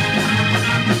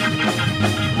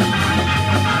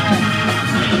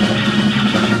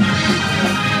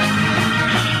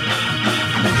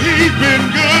 He's been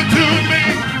good to me.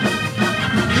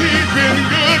 He's been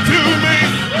good to me.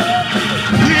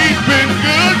 He's been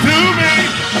good to me.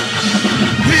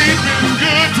 He's been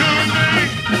good to me.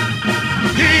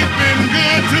 He's been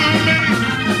good to me.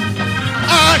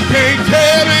 I can't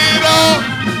tell it all.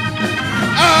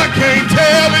 I can't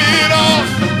tell it all.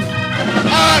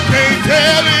 I can't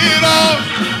tell it all.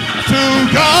 To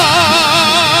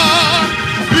God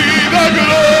be the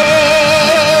glory.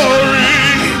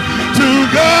 To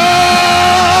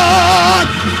God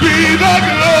be the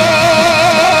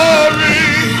glory.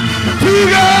 To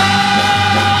God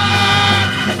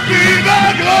be the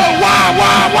glory. Wow,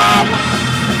 wow, wow.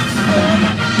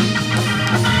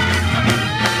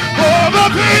 All the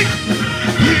things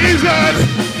he's done.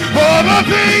 All the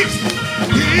things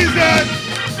he's done.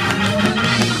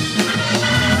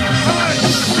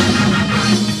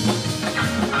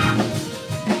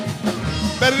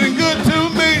 Better than good to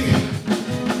me.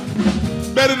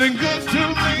 Better than good to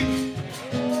me.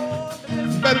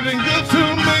 Better than good to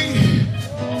me.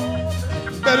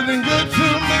 Better than good to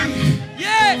me.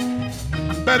 Yeah.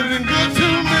 Better than good to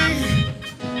me.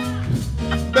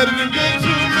 Better than good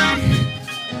to me.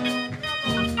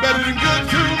 Better than good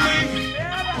to me.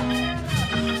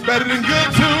 Better than good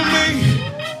to me.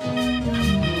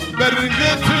 Better than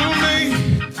good to me.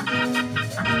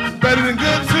 Better than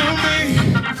good to me.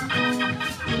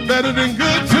 Better than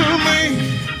good to me.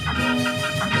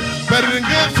 Better than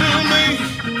good to me.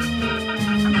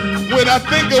 When I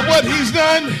think of what he's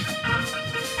done,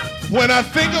 when I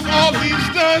think of all he's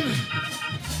done,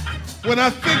 when I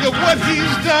think of what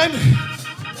he's done,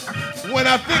 when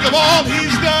I think of all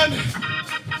he's done,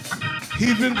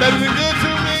 he's been better than good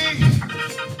to me.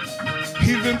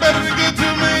 He's been better than good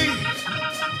to me.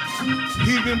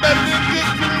 He's been better than good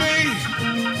to me.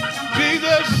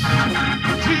 Jesus,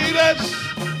 Jesus,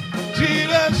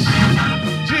 Jesus,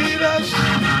 Jesus,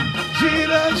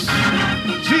 Jesus,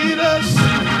 Jesus,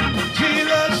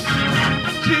 Jesus,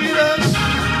 Jesus,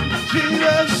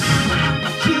 Jesus,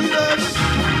 Jesus,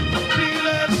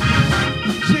 Jesus,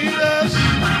 Jesus,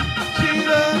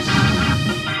 Jesus.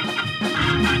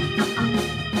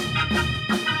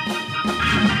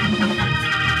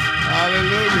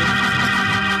 Hallelujah.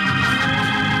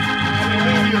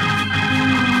 Hallelujah.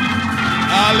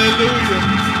 Hallelujah.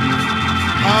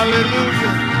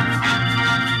 Hallelujah.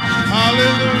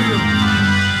 Hallelujah.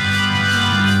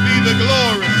 Be the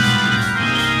glory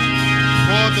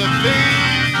for the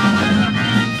things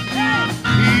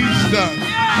he's done.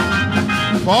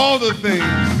 For all the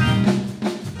things.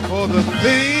 For the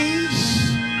things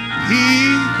he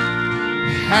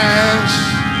has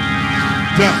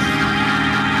done.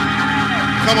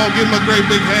 Come on, give him a great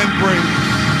big hand praise.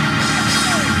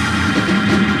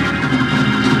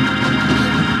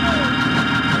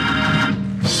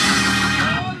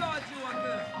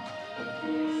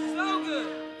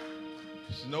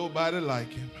 nobody like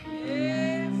him.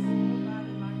 Yes.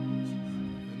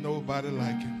 Nobody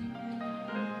like him.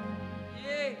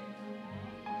 Yeah.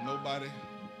 Nobody like him.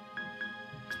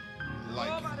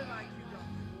 Nobody like you, God.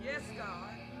 Yes, God.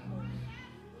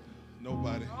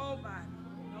 Nobody.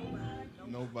 Nobody.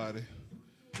 Nobody.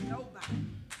 Nobody.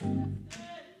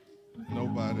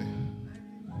 Nobody.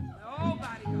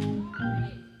 Nobody,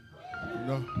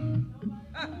 God.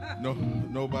 No,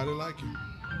 nobody like him.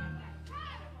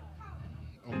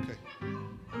 Okay.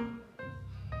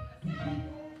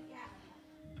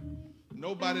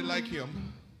 Nobody like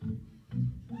him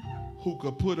who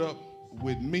could put up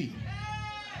with me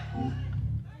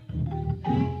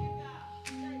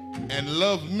and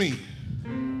love me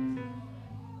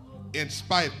in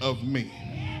spite of me.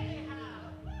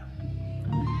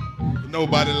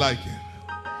 Nobody like him.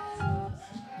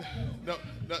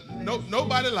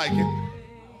 Nobody like it.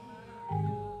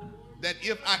 That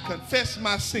if I confess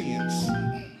my sins,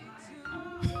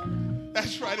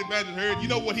 that's right, Evangelist Heard. You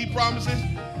know what he promises?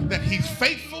 That he's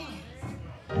faithful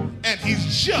and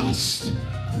he's just.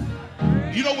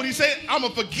 You know what he said? I'm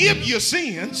going to forgive your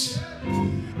sins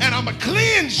and I'm going to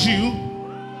cleanse you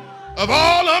of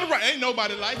all unrighteousness. Ain't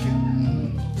nobody like it.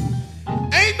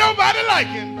 Ain't nobody like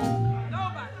it.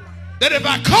 That if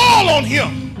I call on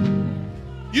him,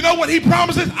 you know what he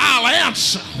promises? I'll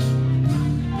answer.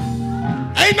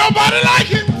 Ain't nobody like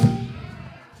him.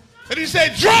 And he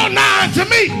said, draw nigh to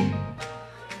me.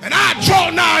 And I draw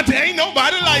nigh to, ain't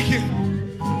nobody like him.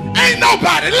 Ain't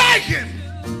nobody like him.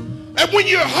 And when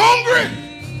you're hungry,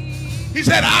 he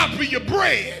said, I'll be your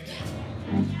bread.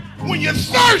 When you're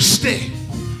thirsty,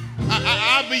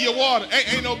 I'll be your water.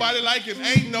 Ain't nobody like him.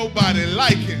 Ain't nobody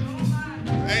like him.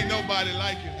 Ain't nobody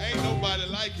like him. Ain't nobody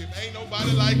like him. Ain't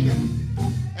nobody like him.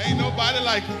 Ain't nobody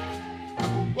like him.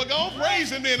 Well, go on, praise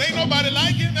him then. Ain't nobody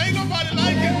like him. Ain't nobody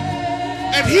like him.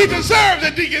 And he deserves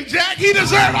it, Deacon Jack. He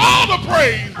deserves all the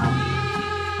praise.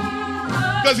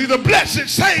 Because he's a blessed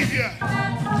Savior.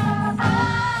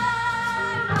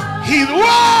 He's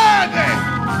worthy.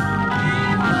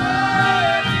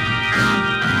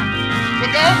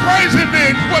 Well, go on, praise him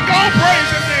then. Well, go on, praise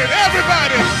him then.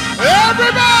 Everybody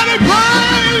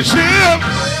praise him.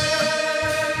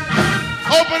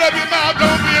 Open up your mouth,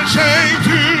 don't be ashamed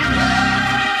to.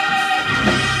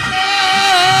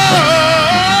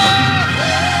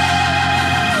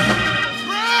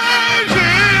 Praise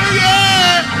him,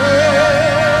 yeah.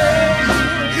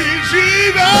 He's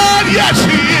Jesus, yes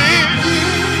he is.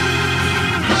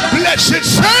 Blessed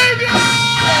Savior.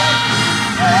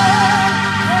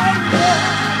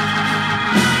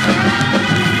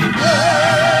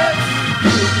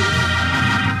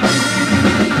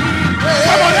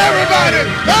 Come on, everybody.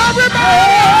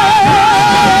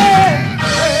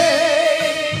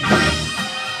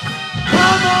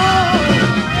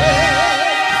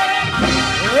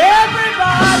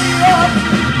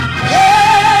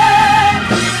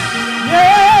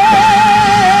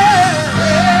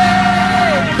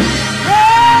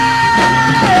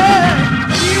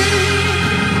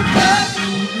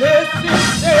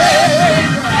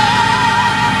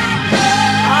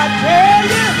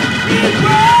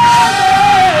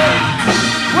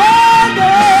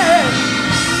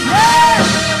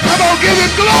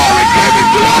 Glory, give him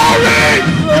glory.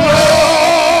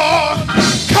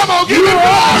 Come on, give him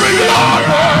glory, glory.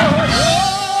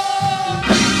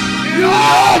 In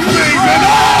all things,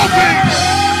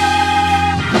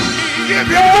 give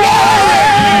him glory.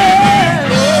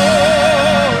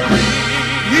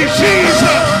 He's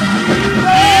Jesus,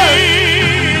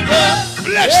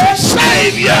 blessed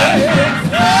Savior.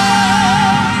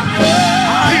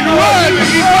 He's worthy,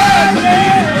 he's worthy.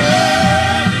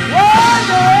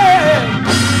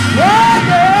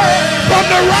 From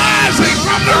the rising,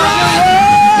 from the rising,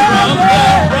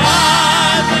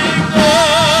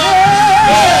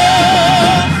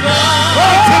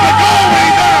 unto the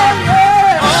going down,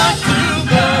 unto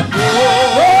the going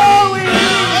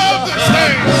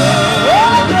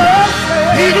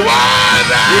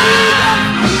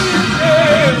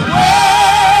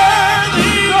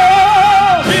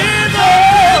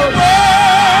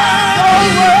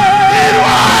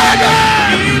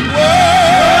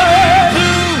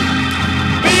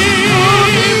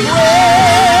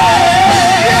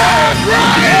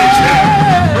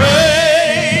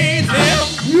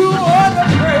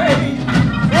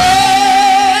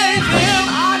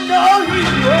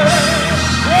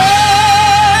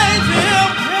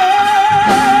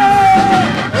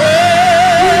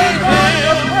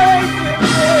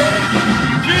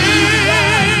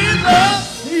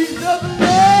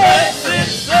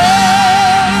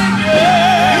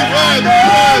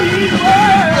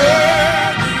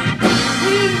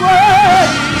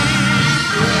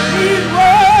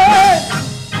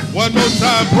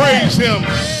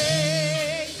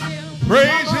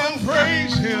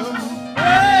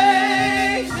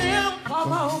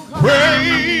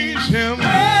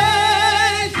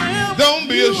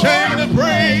ashamed to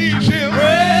praise him.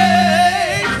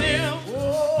 Praise him.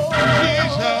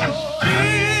 Jesus,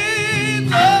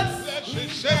 Jesus,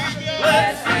 blessed Savior.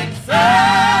 blessed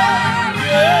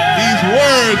Savior. He's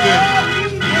worthy.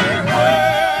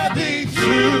 Worthy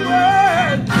to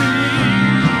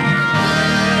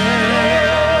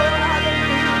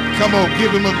Come on,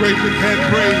 give him a great big hand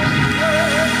praise.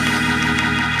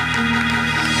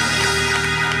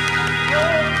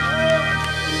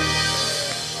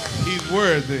 He's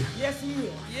worthy. Yes, he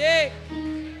is. Yeah.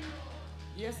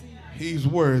 Yes, he is. He's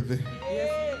worthy.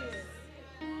 Yes,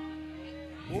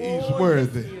 he is. He's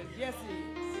worthy. Yes, he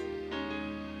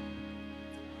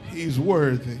is. He's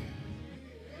worthy.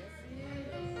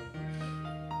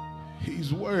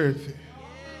 He's worthy.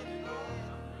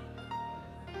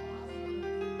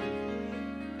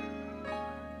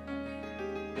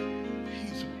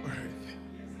 He's worthy.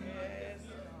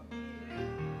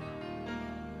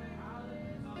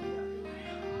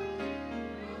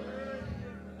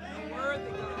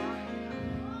 Worthy God.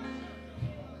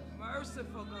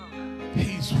 Merciful God.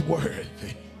 He's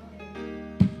worthy.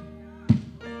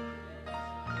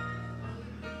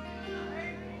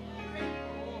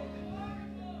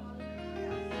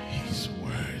 He's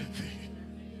worthy.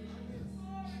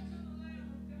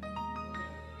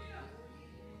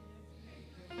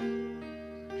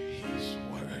 He's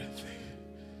worthy.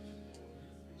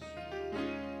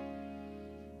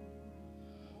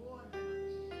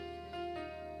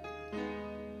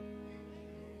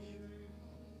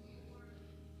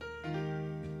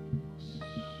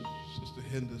 Sister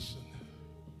Henderson,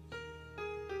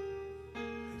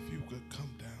 if you could come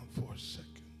down for a second.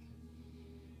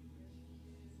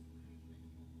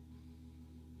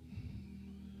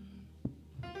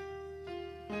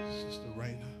 Sister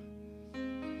Raina,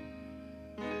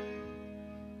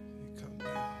 you come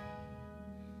down.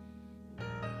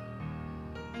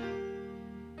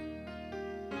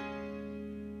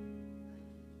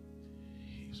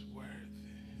 He's worthy.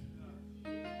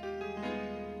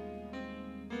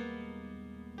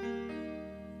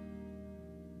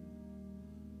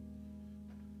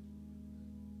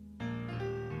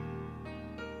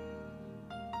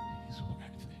 He's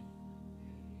worthy.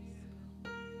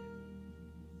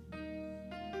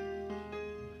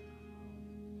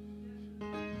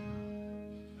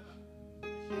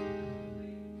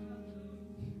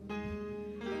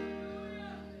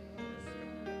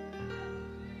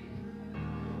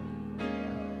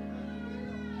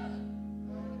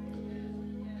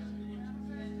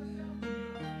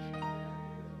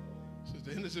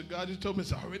 Sister Henderson, God just told me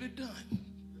it's already done.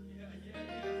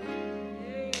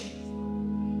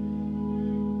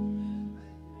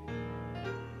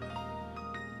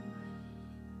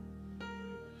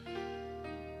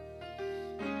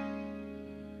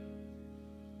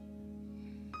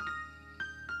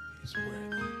 He's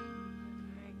worthy.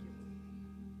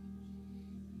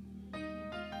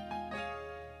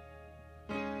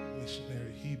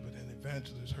 Missionary Hebert and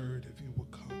Evangelist Heard, if you will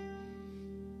come.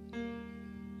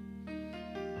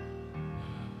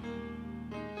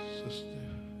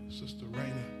 Sister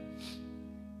Raina,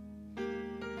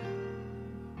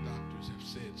 doctors have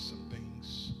said some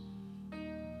things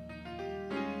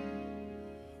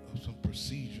of some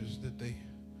procedures that they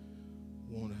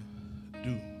want to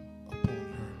do upon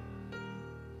her.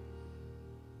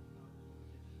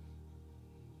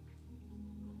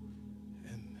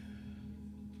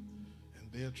 And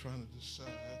they're trying to decide.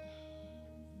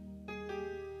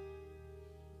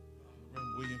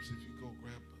 Reverend Williams, if you go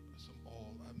grab some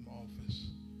oil out in my office.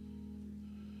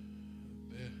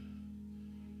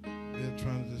 They're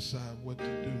trying to decide what to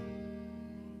do.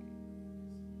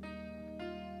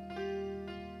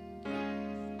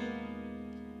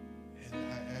 And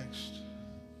I asked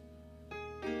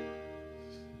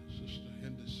Sister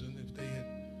Henderson if they had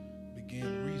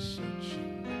began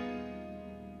researching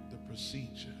the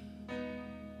procedure.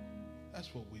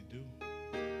 That's what we do.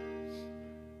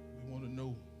 We want to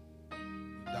know.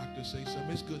 The doctor say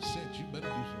something. It's good sense. You better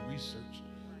do some research.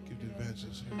 Give the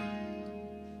evangelist her.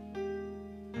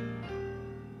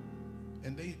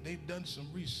 And they've done some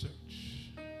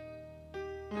research.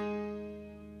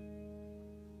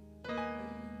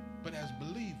 But as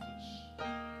believers,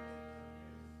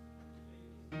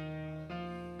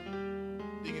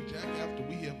 Deacon Jack, after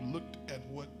we have looked at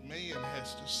what man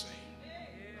has to say,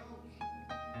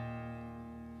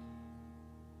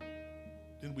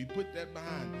 then we put that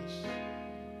behind us.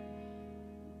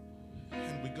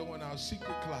 And we go in our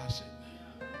secret closet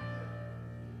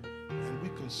and we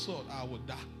consult our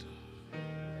doctor.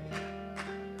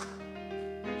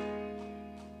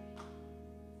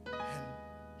 And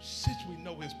since we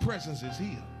know his presence is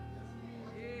here,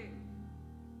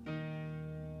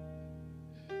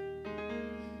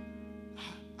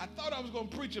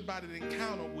 preach about an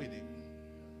encounter with it.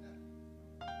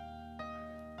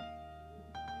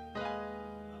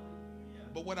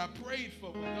 But what I prayed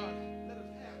for was, God, let us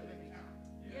have an encounter.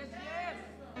 Yes, yes.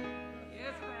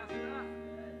 Yes, Pastor.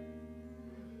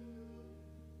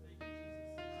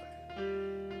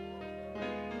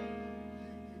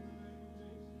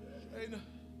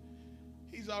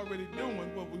 He's already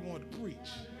doing what we want to preach.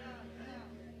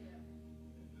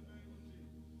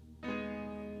 So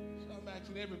I'm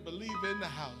asking every believer in the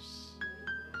house,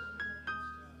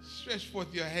 stretch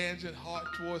forth your hands and heart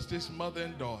towards this mother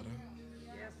and daughter.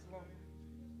 Yes, Lord.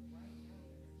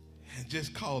 And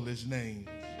just call his name.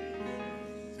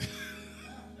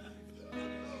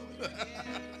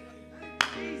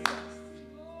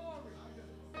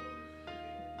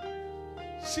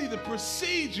 See, the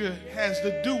procedure has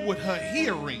to do with her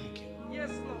hearing. Yes,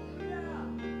 Lord.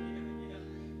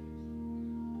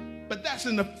 But that's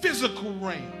in the physical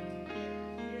realm.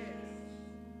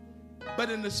 But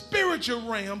in the spiritual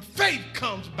realm, faith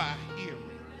comes by hearing.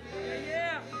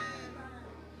 Yeah.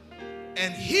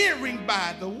 And hearing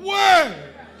by the word.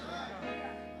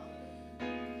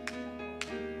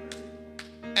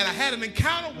 And I had an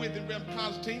encounter with him, Reverend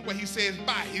Constantine, where he says,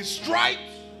 by his stripes,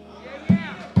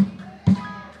 Yeah.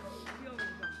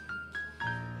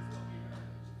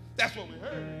 that's what we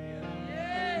heard.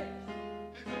 Yeah.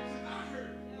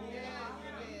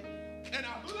 And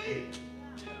I believe.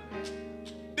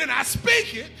 Then I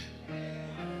speak it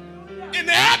in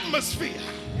the atmosphere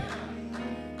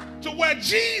to where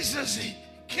Jesus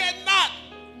cannot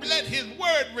let his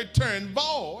word return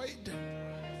void.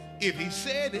 If he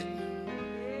said it,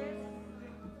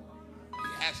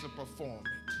 he has to perform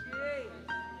it.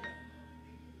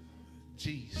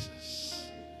 Jesus.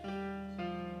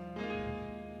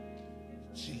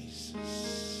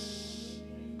 Jesus.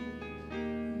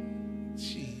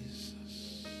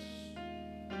 Jesus.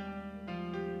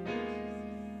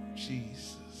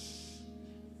 Jesus.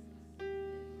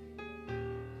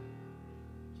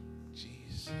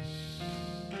 Jesus.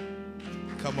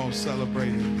 Come on, celebrate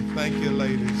it. Thank you,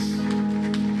 ladies.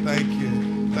 Thank you.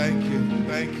 Thank you.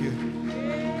 Thank you.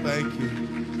 Thank you.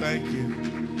 Thank you.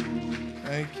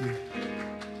 Thank you.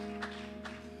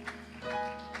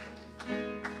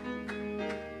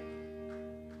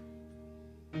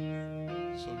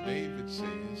 So David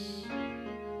says,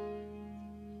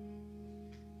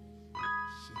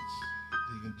 since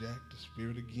Deacon Jack, the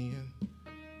Spirit again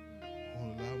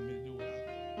won't allow me to do what I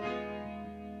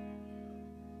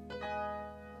thought.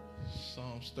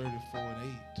 Psalms 34 and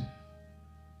 8,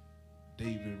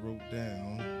 David wrote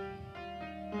down,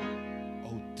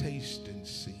 oh, taste and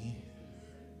see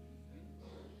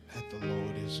that the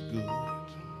Lord is good.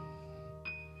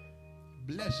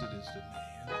 Blessed is the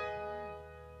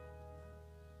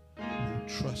man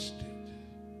who trusted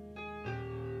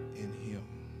in him.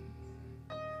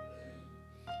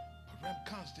 But Reverend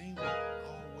Constantine, what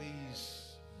always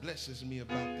blesses me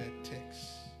about that text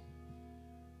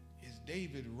is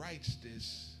David writes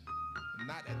this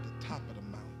not at the top of the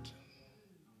mountain.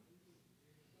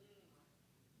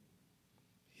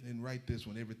 He didn't write this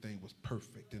when everything was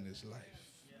perfect in his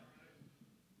life.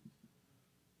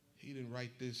 He didn't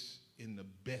write this in the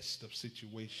best of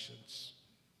situations.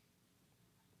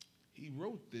 He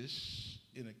wrote this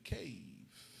in a cave,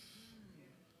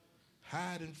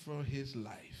 hiding for his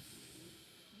life.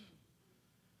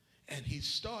 And he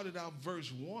started out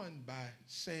verse 1 by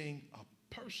saying a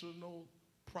personal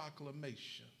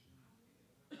proclamation.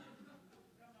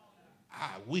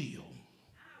 I will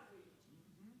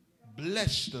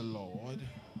bless the Lord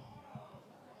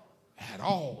at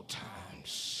all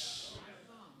times.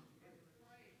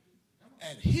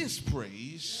 And his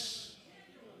praise,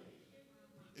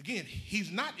 again, he's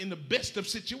not in the best of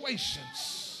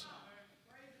situations.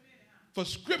 For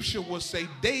scripture will say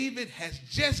David has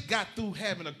just got through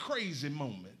having a crazy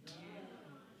moment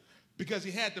because he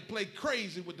had to play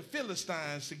crazy with the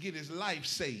Philistines to get his life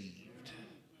saved.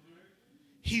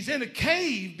 He's in a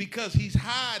cave because he's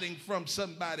hiding from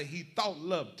somebody he thought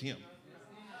loved him.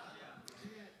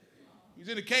 He's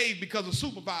in a cave because a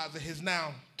supervisor has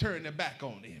now turned their back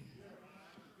on him.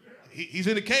 He's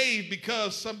in a cave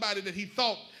because somebody that he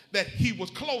thought that he was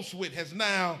close with has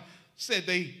now said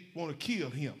they want to kill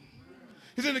him.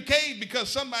 He's in a cave because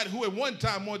somebody who at one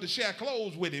time wanted to share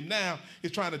clothes with him now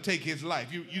is trying to take his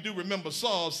life. You do remember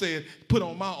Saul said, put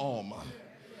on my armor.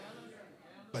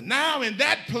 But now in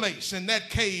that place, in that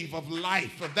cave of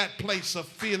life, of that place of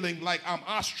feeling like I'm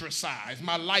ostracized,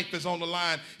 my life is on the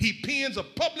line, he pens a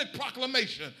public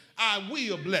proclamation, I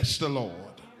will bless the Lord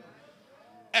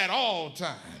at all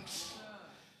times.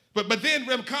 But then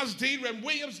Reverend Constantine, Reverend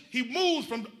Williams, he moves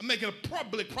from making a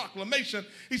public proclamation,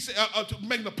 he said, to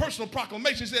making a personal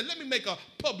proclamation. He said, let me make a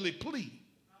public plea.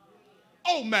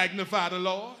 Oh, magnify the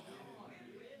Lord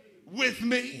with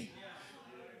me.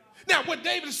 Now, what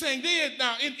David is saying there,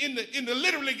 now in the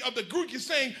literally of the Greek, is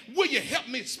saying, will you help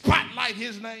me spotlight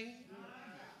his name?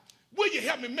 Will you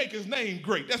help me make his name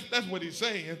great? That's what he's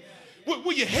saying.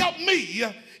 Will you help me,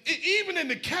 even in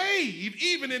the cave,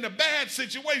 even in a bad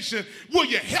situation, will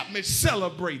you help me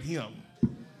celebrate him?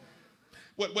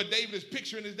 What David is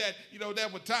picturing is that, there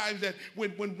were times that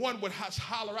when one would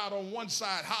holler out on one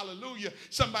side, hallelujah,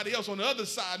 somebody else on the other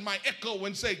side might echo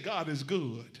and say, God is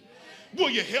good.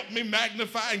 Will you help me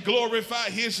magnify and glorify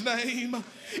his name?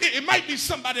 It might be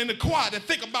somebody in the choir that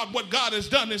think about what God has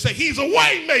done and say, he's a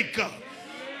way maker.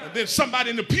 And then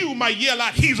somebody in the pew might yell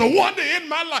out, he's a wonder in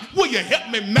my life. Will you help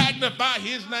me magnify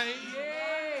his name?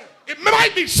 It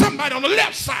might be somebody on the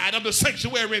left side of the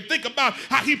sanctuary and think about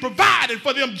how he provided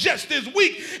for them just this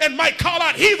week and might call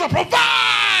out, he's a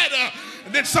provider.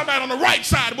 And then somebody on the right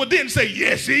side will then say,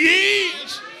 yes, he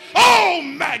is. Oh,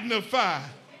 magnify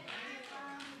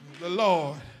the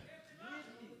Lord.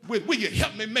 Will you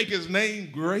help me make his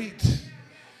name great?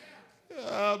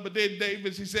 But then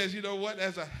David, he says, you know what,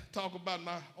 as I talk about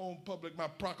my own my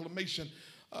proclamation,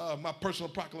 my personal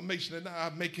proclamation, and now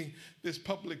I'm making this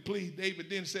public plea, David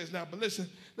then says, now, but listen,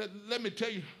 let me tell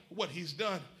you what he's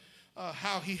done,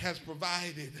 how he has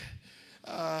provided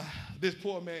this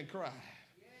poor man cry.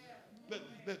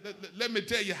 Let me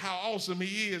tell you how awesome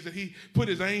he is, that he put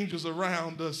his angels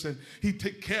around us and he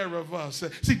took care of us.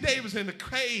 See, David's in the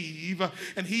cave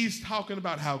and he's talking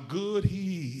about how good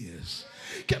he is.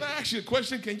 Can I ask you a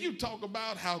question? Can you talk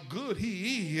about how good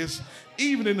he is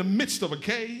even in the midst of a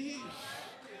cave?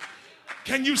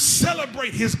 Can you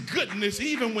celebrate his goodness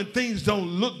even when things don't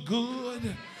look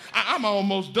good? I'm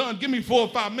almost done. Give me 4 or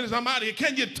 5 minutes. I'm out of here.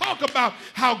 Can you talk about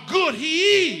how good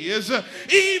he is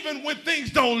even when things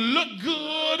don't look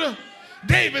good?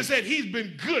 David said, he's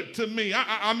been good to me.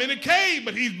 I'm in a cave,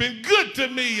 but he's been good to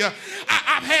me.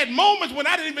 I've had moments when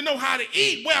I didn't even know how to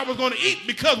eat, where I was going to eat,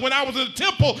 because when I was in the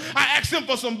temple, I asked them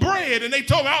for some bread, and they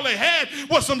told me all they had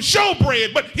was some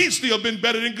showbread, but he's still been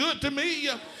better than good to me.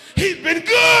 He's been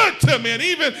good to me. And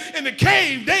even in the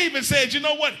cave, David said, you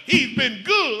know what? He's been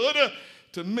good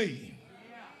to me.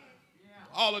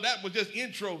 All of that was just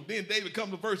intro. Then David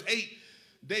comes to verse 8.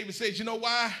 David says, you know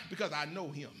why? Because I know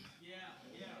him.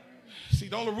 See,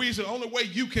 the only way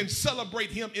you can celebrate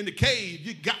him in the cave,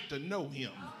 you got to know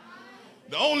him.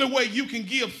 The only way you can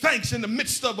give thanks in the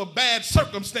midst of a bad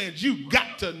circumstance, you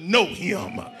got to know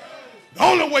him. The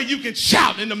only way you can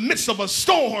shout in the midst of a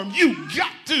storm, you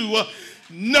got to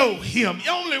know him. The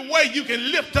only way you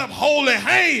can lift up holy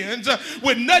hands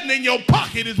with nothing in your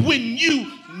pocket is when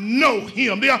you know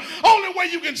him. The only way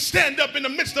you can stand up in the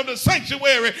midst of the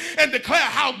sanctuary and declare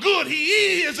how good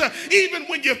he is, even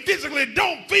when you physically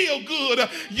don't feel good,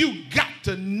 you got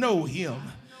to know him.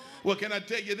 Well, can I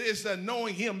tell you this?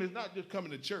 Knowing him is not just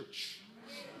coming to church.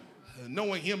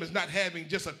 Knowing him is not having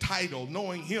just a title.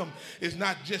 Knowing him is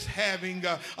not just having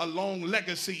a long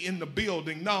legacy in the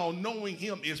building. No, knowing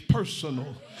him is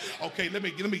personal. Okay, let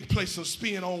me place some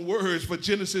spin on words. For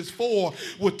Genesis 4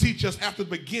 will teach us after the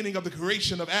beginning of the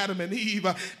creation of Adam and Eve,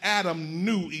 Adam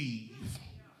knew Eve.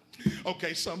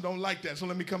 Okay, some don't like that, so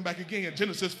let me come back again.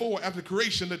 Genesis 4, after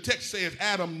creation, the text says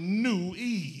Adam knew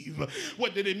Eve.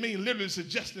 What did it mean? Literally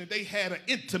suggesting they had an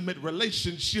intimate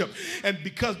relationship, and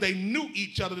because they knew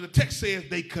each other, the text says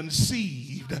they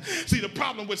conceived. See, the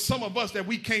problem with some of us that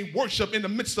we can't worship in the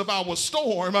midst of our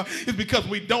storm is because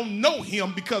we don't know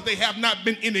him, because they have not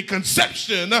been any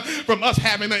conception from us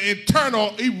having an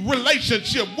internal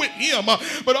relationship with him.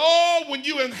 But when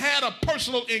you have had a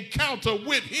personal encounter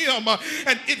with him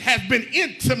and it has been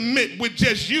intimate with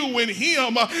just you and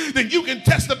him, then you can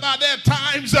testify there are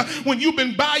times when you've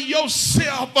been by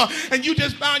yourself and you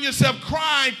just found yourself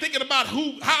crying, thinking about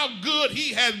how good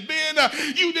he has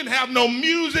been. You didn't have no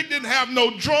music, didn't have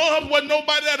no drums, wasn't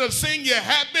nobody there to sing you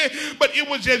happy, but it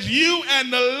was just you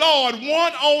and the Lord,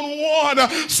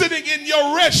 one-on-one, sitting in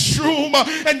your restroom,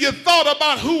 and you thought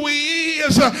about who he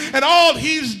is and all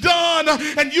he's done,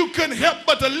 and you couldn't help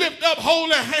but to lift up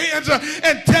holy hands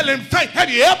and tell him thank. Have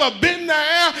you ever been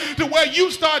there to where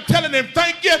you start telling him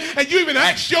thank you, and you even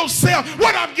ask yourself,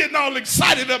 what I'm getting all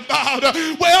excited about?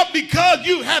 Well, because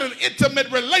you had an intimate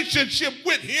relationship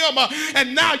with him,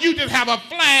 and now you just have a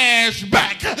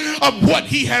flashback of what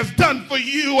he has done for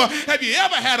you. Have you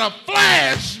ever had a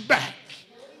flashback?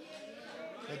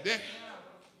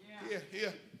 Yeah.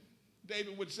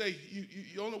 David would say,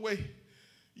 the only way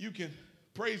you can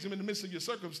praise him in the midst of your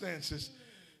circumstances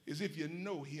is if you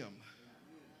know him.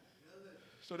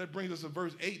 So that brings us to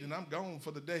verse 8, and I'm gone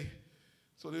for the day.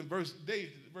 So then verse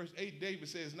 8, David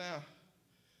says, now,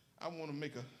 I want to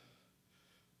make a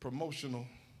promotional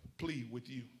plea with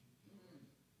you.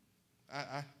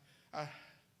 I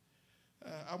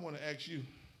want to ask you,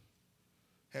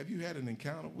 have you had an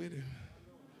encounter with him?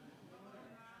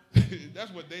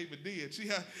 That's what David did. See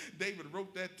how David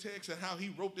wrote that text and how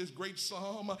he wrote this great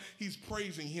psalm? He's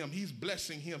praising him. He's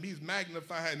blessing him. He's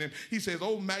magnifying him. He says,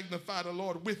 oh, magnify the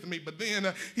Lord with me. But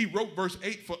then he wrote verse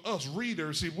 8 for us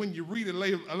readers. See, when you read it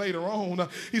later on,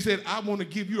 he said, I want to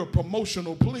give you a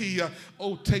promotional plea.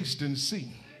 Oh, taste and see.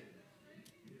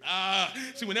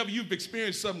 See, whenever you've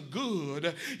experienced something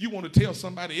good, you want to tell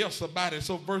somebody else about it.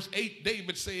 So verse 8,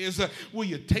 David says, will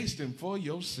you taste him for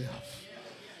yourself?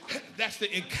 That's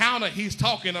the encounter he's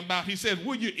talking about. He said,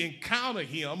 will you encounter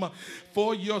him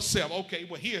for yourself? Okay,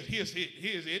 well, here's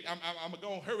it. I'm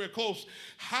going to hurry close.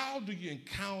 How do you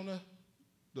encounter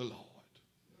the Lord?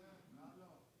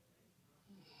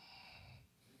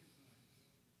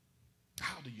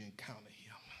 How do you encounter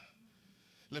him?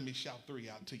 Let me shout 3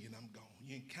 out to you and I'm gone.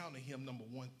 You encounter him, number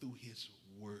 1, through his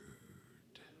word.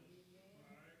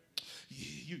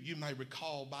 You might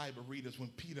recall, Bible readers, when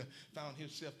Peter found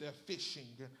himself there fishing.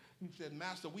 He said,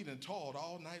 Master, we done toiled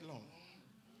all night long.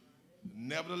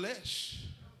 Nevertheless,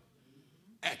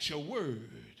 at your word.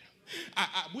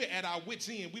 We're at our wits'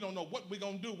 end. We don't know what we're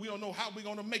going to do. We don't know how we're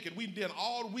going to make it. We did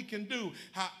all we can do.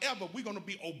 However, we're going to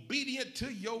be obedient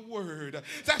to your word.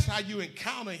 That's how you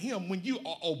encounter him, when you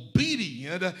are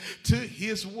obedient to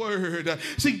his word.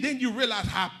 See, then you realize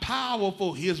how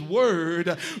powerful his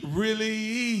word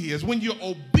really is. When you're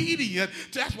obedient,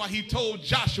 that's why he told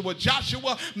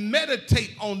Joshua,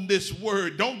 meditate on this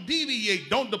word. Don't deviate.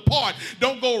 Don't depart.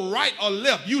 Don't go right or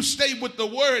left. You stay with the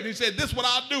word. He said, this is what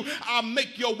I'll do. I'll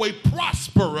make your way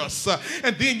prosperous,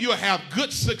 and then you'll have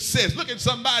good success. Look at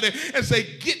somebody and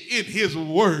say, get in his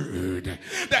word.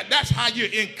 That's how you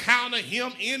encounter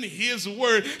him, in his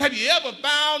word. Have you ever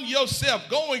found yourself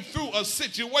going through a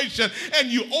situation and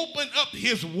you open up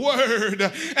his word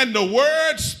and the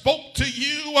word spoke to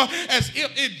you as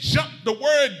if the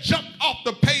word jumped off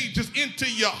the pages into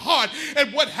your heart,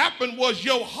 and what happened was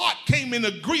your heart came in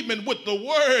agreement with the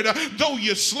word. Though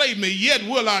you slay me, yet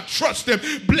will I trust him.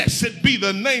 Blessed be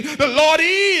the name. The Lord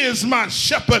is my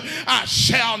shepherd, I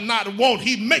shall not want.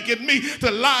 He maketh me to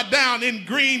lie down in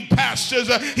green pastures.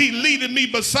 He leadeth me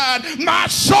beside. My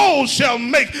soul shall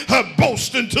make her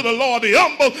boast unto the Lord. The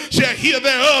humble shall hear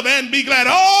thereof and be glad.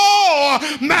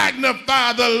 Oh,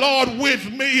 magnify the Lord with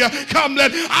me. Come,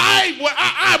 let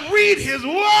I read his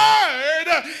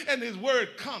word, and his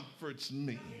word comforts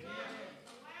me.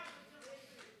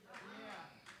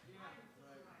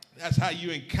 That's how you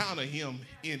encounter him,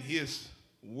 in his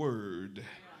word.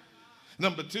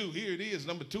 Number 2, here it is.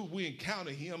 Number 2, we encounter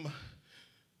him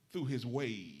through his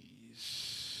ways.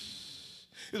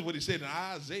 This is what he said in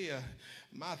Isaiah.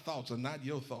 My thoughts are not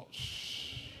your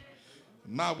thoughts.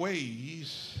 My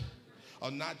ways are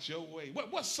not your way.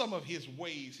 What's some of his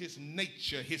ways, his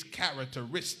nature, his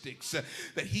characteristics?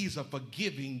 That he's a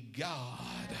forgiving God.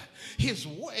 His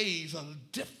ways are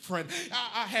different.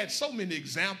 I had so many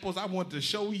examples I want to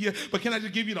show you, but can I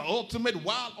just give you the ultimate?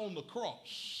 While on the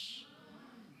cross,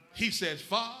 he says,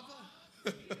 Father,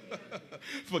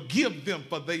 forgive them,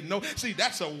 for they know. See,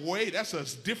 that's a way, that's a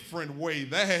different way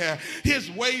there. His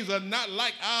ways are not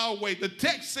like our way. The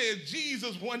text says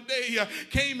Jesus one day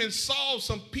came and saw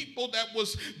some people that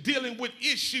was dealing with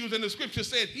issues, and the scripture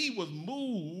said he was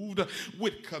moved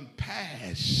with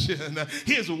compassion.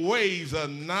 His ways are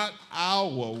not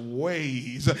our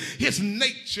ways. His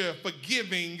nature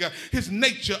forgiving, his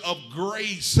nature of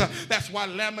grace. That's why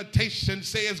Lamentation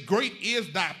says, great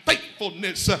is thy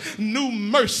faithfulness. New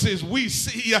mercies we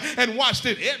see, and watch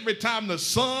it, every time the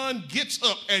sun gets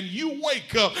up and you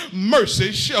wake up,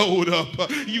 mercy showed up.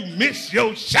 You miss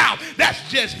your shout.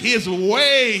 That's just his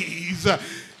ways.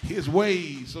 His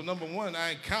ways. So number 1,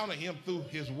 I encounter him through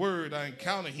his word. I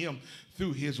encounter him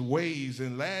through his ways.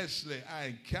 And lastly, I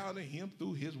encounter him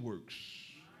through his works.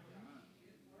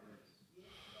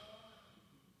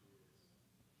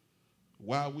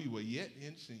 While we were yet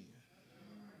in sin,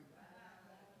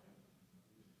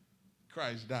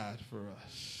 Christ died for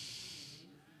us.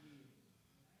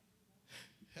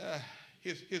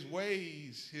 His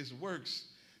ways, his works,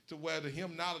 to where the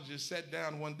hymnologist sat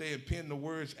down one day and penned the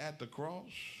words, at the cross.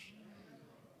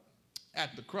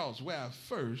 At the cross, where I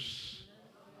first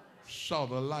saw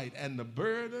the light and the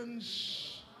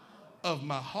burdens of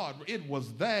my heart. It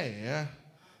was there,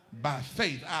 by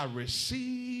faith, I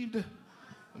received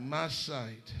my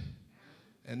sight.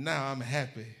 And now I'm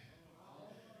happy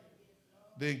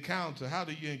The encounter, how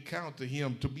do you encounter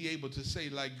him? To be able to say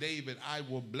like David, I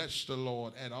will bless the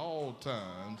Lord at all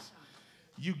times.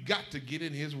 You got to get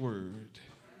in his word.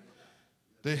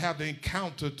 They have the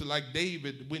encounter to like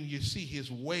David when you see his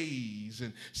ways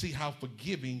and see how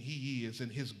forgiving he is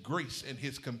and his grace and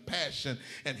his compassion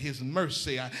and his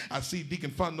mercy. I see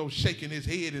Deacon Fondo shaking his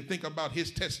head and think about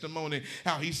his testimony,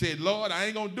 how he said, Lord, I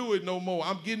ain't going to do it no more.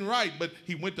 I'm getting right. But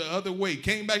he went the other way.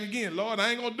 Came back again. Lord,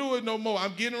 I ain't going to do it no more.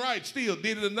 I'm getting right. Still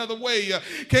did it another way.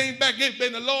 Came back in.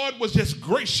 Then the Lord was just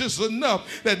gracious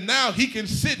enough that now he can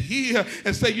sit here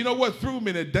and say, you know what? Through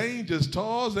many dangers,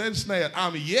 toils, and snares,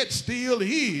 I'm yet still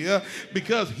here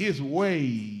because his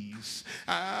ways.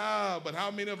 But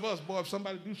how many of us, boy, if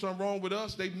somebody do something wrong with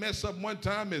us, they mess up one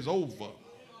time, it's over.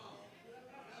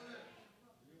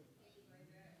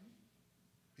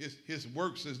 His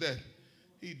works is that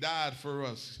he died for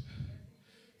us,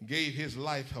 gave his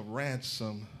life a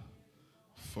ransom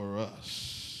for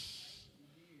us.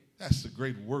 That's the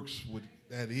great works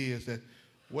that is, that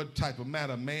what type of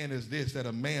man is this, that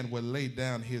a man would lay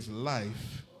down his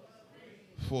life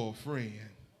for a friend.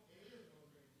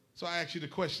 So I ask you the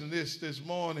question this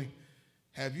morning,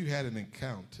 have you had an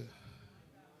encounter?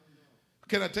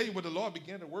 Can I tell you what the Lord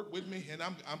began to work with me? And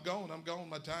I'm gone.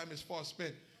 My time is far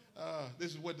spent.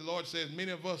 This is what the Lord says.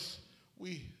 Many of us,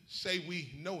 we say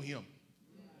we know him,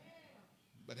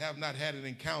 but have not had an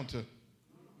encounter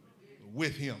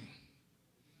with him.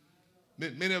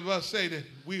 Many of us say that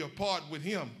we are part with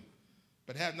him,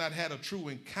 but have not had a true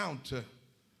encounter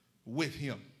with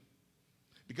him.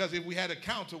 Because if we had an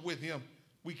encounter with him,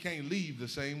 we can't leave the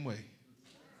same way.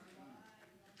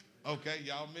 Okay,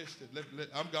 y'all missed it.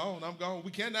 I'm gone.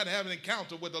 We cannot have an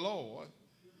encounter with the Lord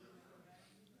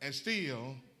and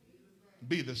still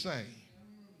be the same.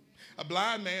 A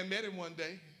blind man met him one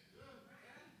day,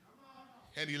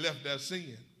 and he left there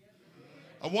seeing.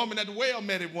 A woman at the well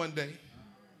met him one day,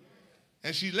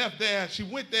 and she left there. She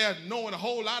went there knowing a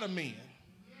whole lot of men,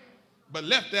 but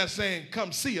left there saying,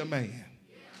 come see a man.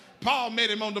 Paul met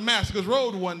him on Damascus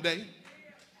Road one day,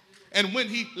 and when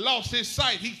he lost his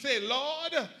sight, he said,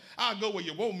 Lord, I'll go where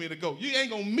you want me to go. You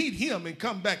ain't going to meet him and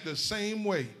come back the same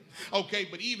way. Okay,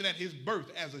 but even at his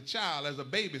birth as a child, as a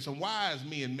baby, some wise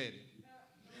men met him.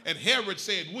 And Herod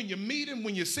said, when you meet him,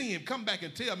 when you see him, come back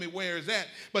and tell me where he's at.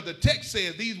 But the text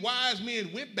says these wise men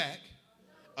went back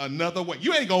another way.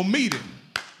 You ain't going to meet him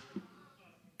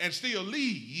and still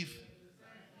leave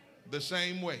the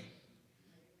same way.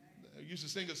 I used to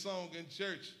sing a song in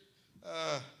church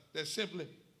that simply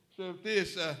said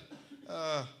this,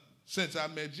 since I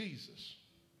met Jesus.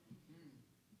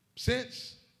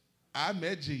 Since I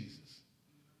met Jesus.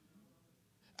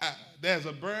 There's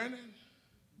a burning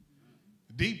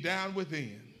deep down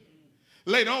within.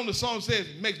 Later on the song says,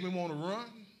 it makes me want to run,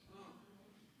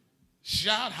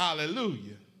 shout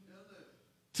hallelujah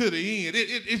to the end.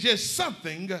 It's just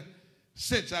something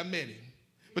since I met him.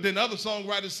 But then the other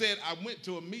songwriter said, I went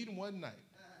to a meeting one night,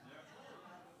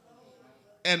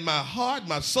 and my heart,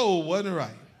 my soul wasn't right.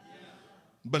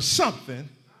 But something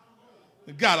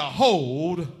got a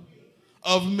hold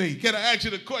of me. Can I ask you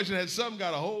the question, has something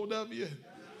got a hold of you?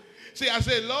 See, I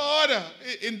said, Lord,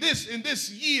 in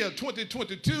this year,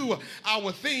 2022,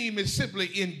 our theme is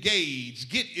simply engage.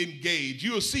 Get engaged.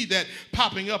 You'll see that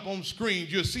popping up on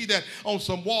screens. You'll see that on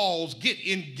some walls. Get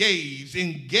engaged.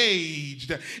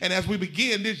 Engaged. And as we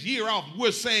begin this year off,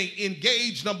 we're saying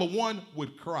engage, number one,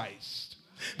 with Christ.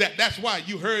 That's why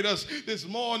you heard us this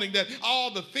morning that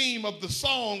all the theme of the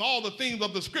song, all the theme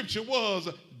of the scripture was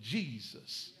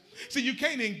Jesus. See, you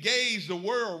can't engage the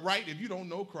world right if you don't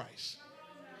know Christ.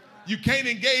 You can't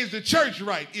engage the church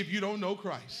right if you don't know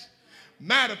Christ.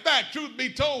 Matter of fact, truth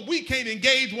be told, we can't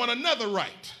engage one another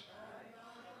right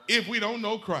if we don't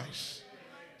know Christ.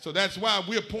 So that's why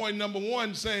we're point number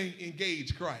one saying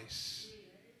engage Christ.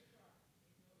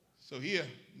 So here,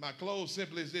 my close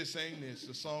simply is this, saying this.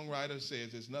 The songwriter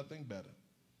says there's nothing better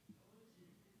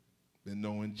than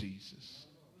knowing Jesus.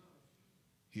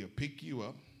 He'll pick you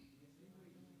up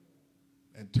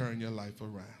and turn your life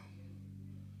around.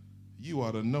 You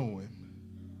ought to know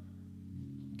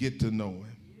him. Get to know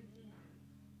him.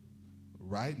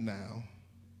 Right now,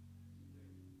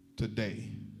 today,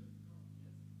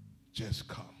 just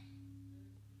come.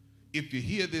 If you're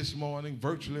here this morning,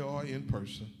 virtually or in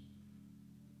person,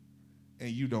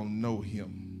 and you don't know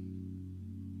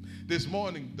him, this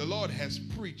morning the Lord has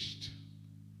preached.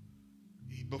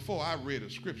 Before I read a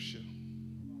scripture,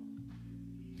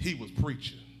 he was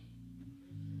preaching.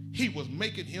 He was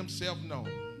making himself known.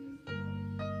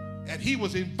 And he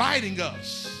was inviting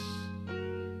us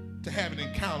to have an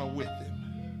encounter with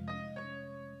him.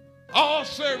 All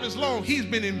service long, he's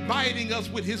been inviting us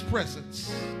with his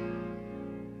presence.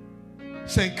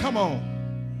 Saying, come on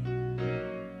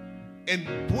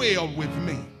and dwell with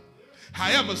me.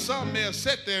 However, some may have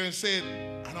sat there and said,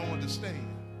 I don't understand.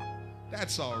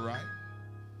 That's all right.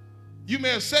 You may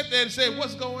have sat there and said,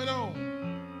 what's going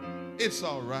on? It's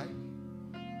all right.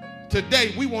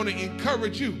 Today, we want to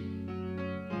encourage you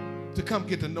to come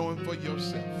get to know him for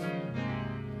yourself.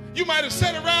 You might have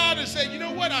sat around and said, you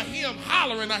know what? I hear him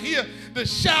hollering. I hear the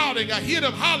shouting. I hear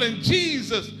them hollering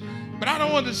Jesus, but I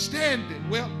don't understand it.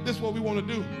 Well, this is what we want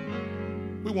to do.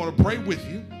 We want to pray with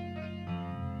you,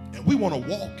 and we want to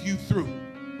walk you through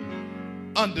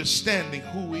understanding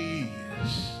who he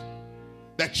is,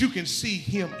 that you can see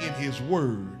him in his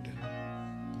word,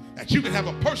 that you can have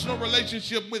a personal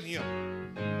relationship with him.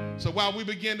 So while we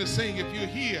begin to sing, if you're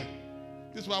here,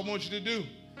 this is what I want you to do.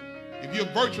 If you're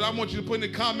virtual, I want you to put in the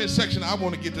comment section, I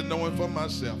want to get to know him for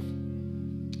myself.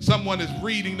 Someone is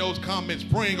reading those comments,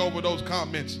 praying over those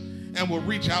comments, and will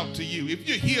reach out to you. If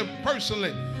you're here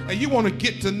personally and you want to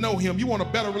get to know him, you want a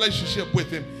better relationship with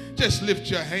him, just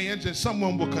lift your hands and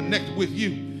someone will connect with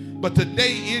you. But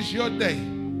today is your day.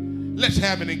 Let's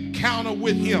have an encounter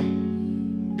with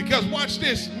him. Because watch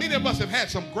this, many of us have had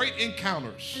some great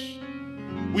encounters.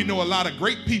 We know a lot of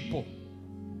great people,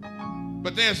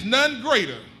 but there's none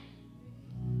greater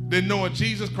than knowing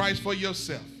Jesus Christ for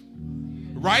yourself.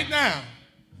 Right now,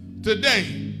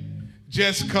 today,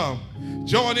 just come.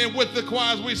 Join in with the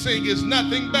choir as we sing. It's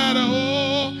nothing better.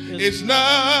 Oh, it's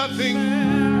nothing.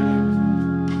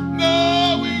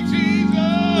 Knowing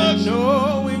Jesus.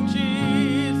 Knowing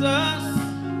Jesus.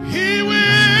 He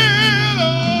will.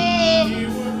 Oh, He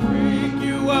will bring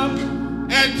you up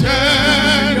and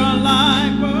turn your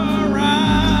life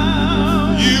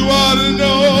around. You ought to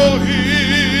know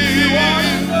him. You ought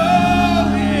to know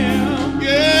him.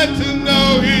 Get to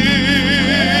know him.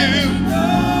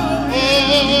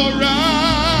 All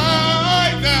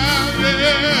right now,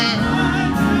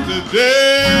 yeah.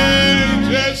 Today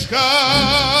just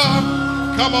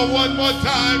come. Come on one more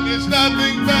time. It's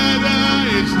nothing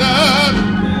better. It's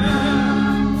nothing.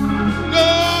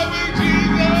 Knowing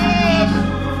Jesus.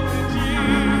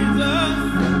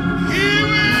 He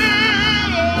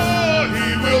will. Oh, he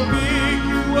will pick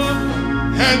you up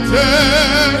and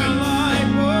turn your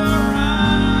life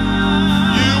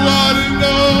around. You ought to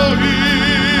know him.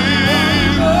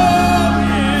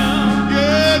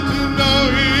 Get to know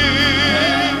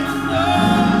him.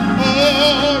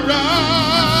 All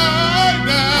right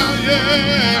now,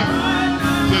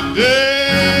 yeah.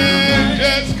 Today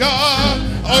just come.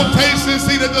 Oh, taste and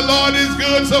see that the Lord is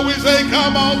good. So we say,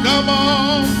 come on, come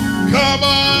on, come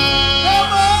on.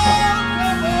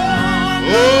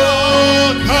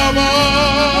 Oh, come on.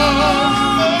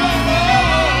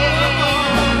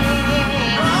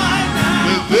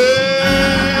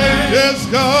 Today just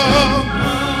come.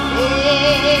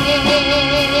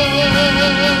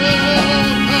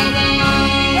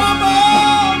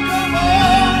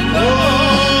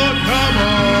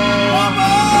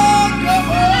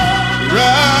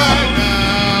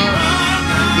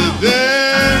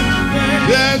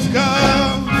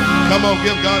 Come on,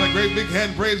 give God a great big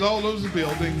hand. Praise all over the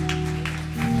building.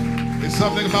 It's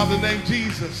something about the name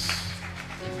Jesus.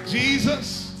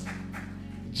 Jesus.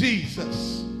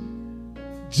 Jesus.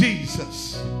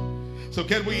 Jesus. So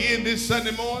can we end this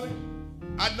Sunday morning?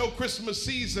 I know Christmas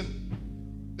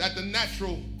season, that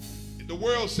the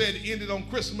world said it ended on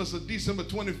Christmas of December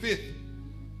 25th.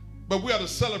 But we ought to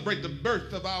celebrate the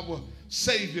birth of our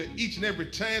Savior each and every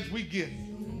chance we get.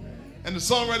 And the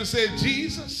songwriter said,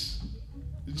 Jesus.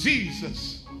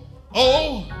 Jesus.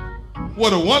 Oh,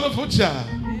 what a wonderful child.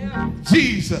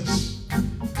 Jesus.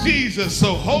 Jesus,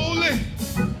 so holy,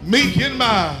 meek and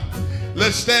mild.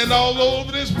 Let's stand all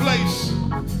over this place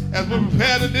as we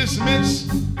prepare to dismiss.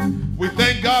 We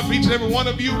thank God for each and every one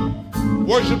of you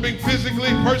worshiping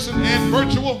physically, person and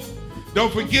virtual.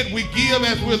 Don't forget, we give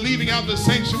as we're leaving out the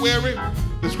sanctuary.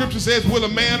 The scripture says, will a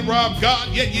man rob God?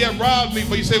 Yet ye have robbed me.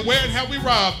 But you say, wherein have we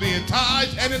robbed thee? In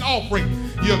tithes and in offering.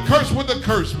 You're cursed with a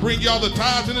curse. Bring y'all the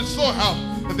tithes in the storehouse,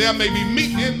 that there may be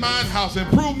meat in mine house. And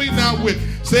prove me now with,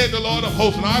 said the Lord of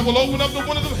hosts, and I will open up the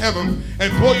windows of heaven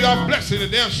and pour you out blessing,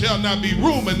 and there shall not be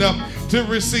room enough to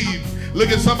receive. Look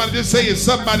at somebody, just say it's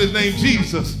somebody's name,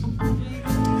 Jesus.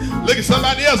 Look at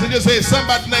somebody else and just say it's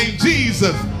somebody's name,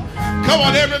 Jesus. Come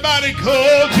on, everybody,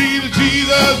 call Jesus,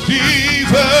 Jesus,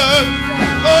 Jesus.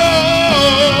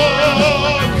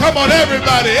 Oh, come on,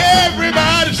 everybody,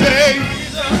 everybody say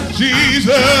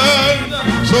Jesus,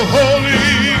 so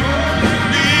holy,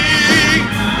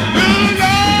 good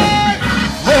light,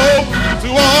 hope to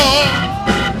all.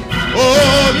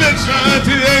 Oh, let's shine to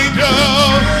the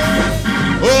angels.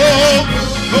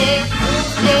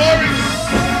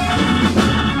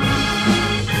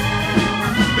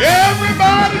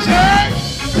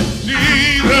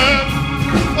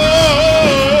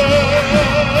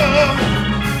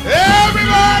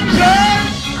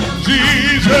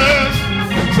 Jesus,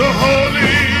 so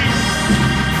holy.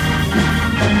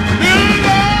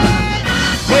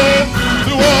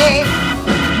 To all,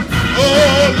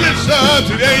 oh, listen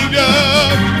to the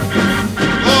angels.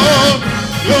 Oh,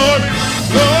 glory,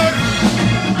 glory.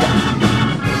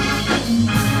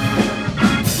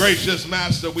 Gracious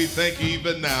Master, we thank you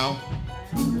even now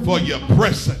for your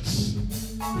presence.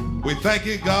 We thank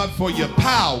you, God, for your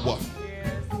power.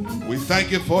 We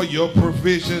thank you for your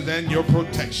provisions and your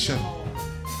protection.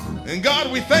 And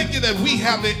God, we thank you that we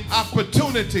have the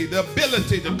opportunity, the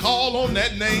ability to call on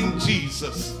that name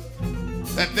Jesus.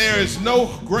 That there is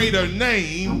no greater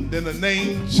name than the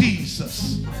name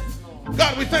Jesus.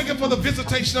 God, we thank you for the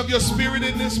visitation of your spirit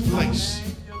in this place.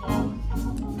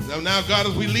 So now, God,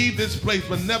 as we leave this place,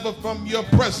 but never from your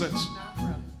presence,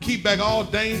 keep back all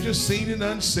danger seen and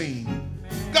unseen.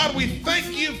 God, we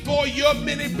thank you for your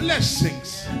many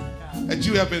blessings that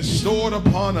you have been stored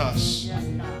upon us.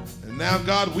 And now,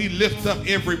 God, we lift up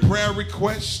every prayer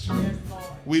request.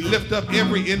 We lift up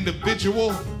every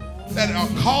individual that are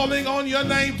calling on your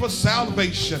name for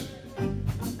salvation.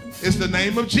 It's the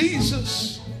name of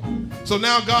Jesus. So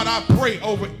now, God, I pray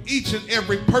over each and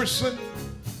every person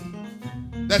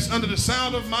that's under the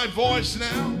sound of my voice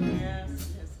now,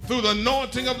 through the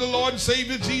anointing of the Lord and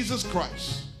Savior Jesus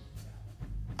Christ.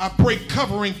 I pray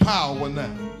covering power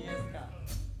now.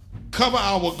 Cover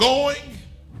our going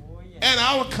and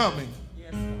our coming.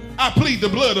 I plead the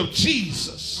blood of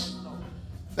Jesus,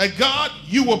 that God,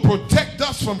 you will protect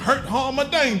us from hurt, harm, or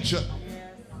danger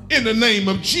in the name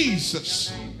of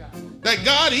Jesus. That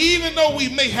God, even though we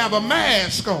may have a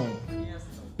mask on,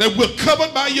 that we're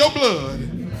covered by your blood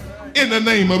in the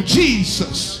name of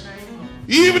Jesus.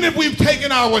 Even if we've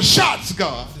taken our shots,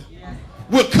 God,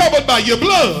 we're covered by your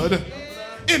blood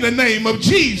in the name of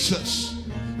Jesus.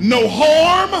 No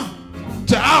harm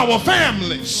to our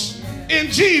families in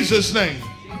Jesus' name.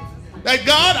 That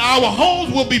God, our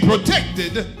homes will be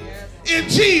protected in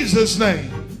Jesus'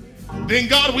 name. Then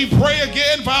God, we pray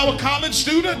again for our college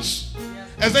students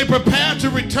as they prepare to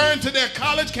return to their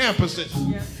college campuses.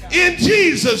 In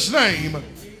Jesus' name,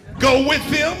 go with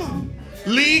them,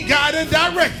 lead, guide, and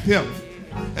direct them.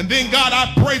 And then God,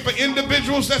 I pray for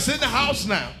individuals that's in the house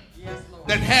now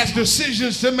that has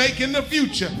decisions to make in the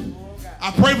future.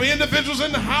 I pray for individuals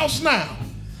in the house now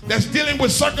that's dealing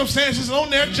with circumstances on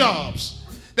their jobs,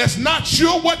 that's not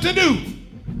sure what to do.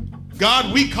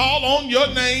 God, we call on your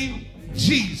name,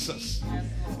 Jesus.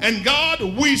 And God,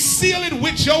 we seal it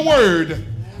with your word.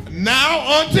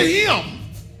 Now unto him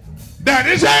that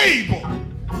is able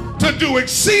to do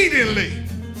exceedingly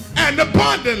and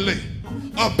abundantly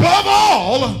above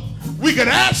all we could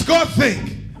ask or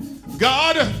think.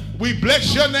 God, we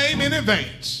bless your name in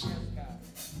advance.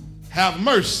 Have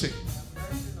mercy.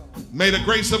 May the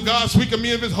grace of God, sweet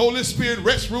communion of his Holy Spirit,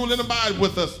 rest, rule, and abide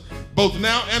with us both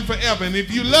now and forever. And if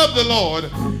you love the Lord,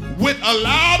 with a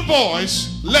loud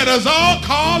voice, let us all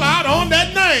call out on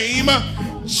that name,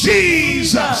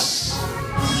 Jesus.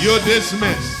 You're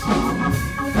dismissed.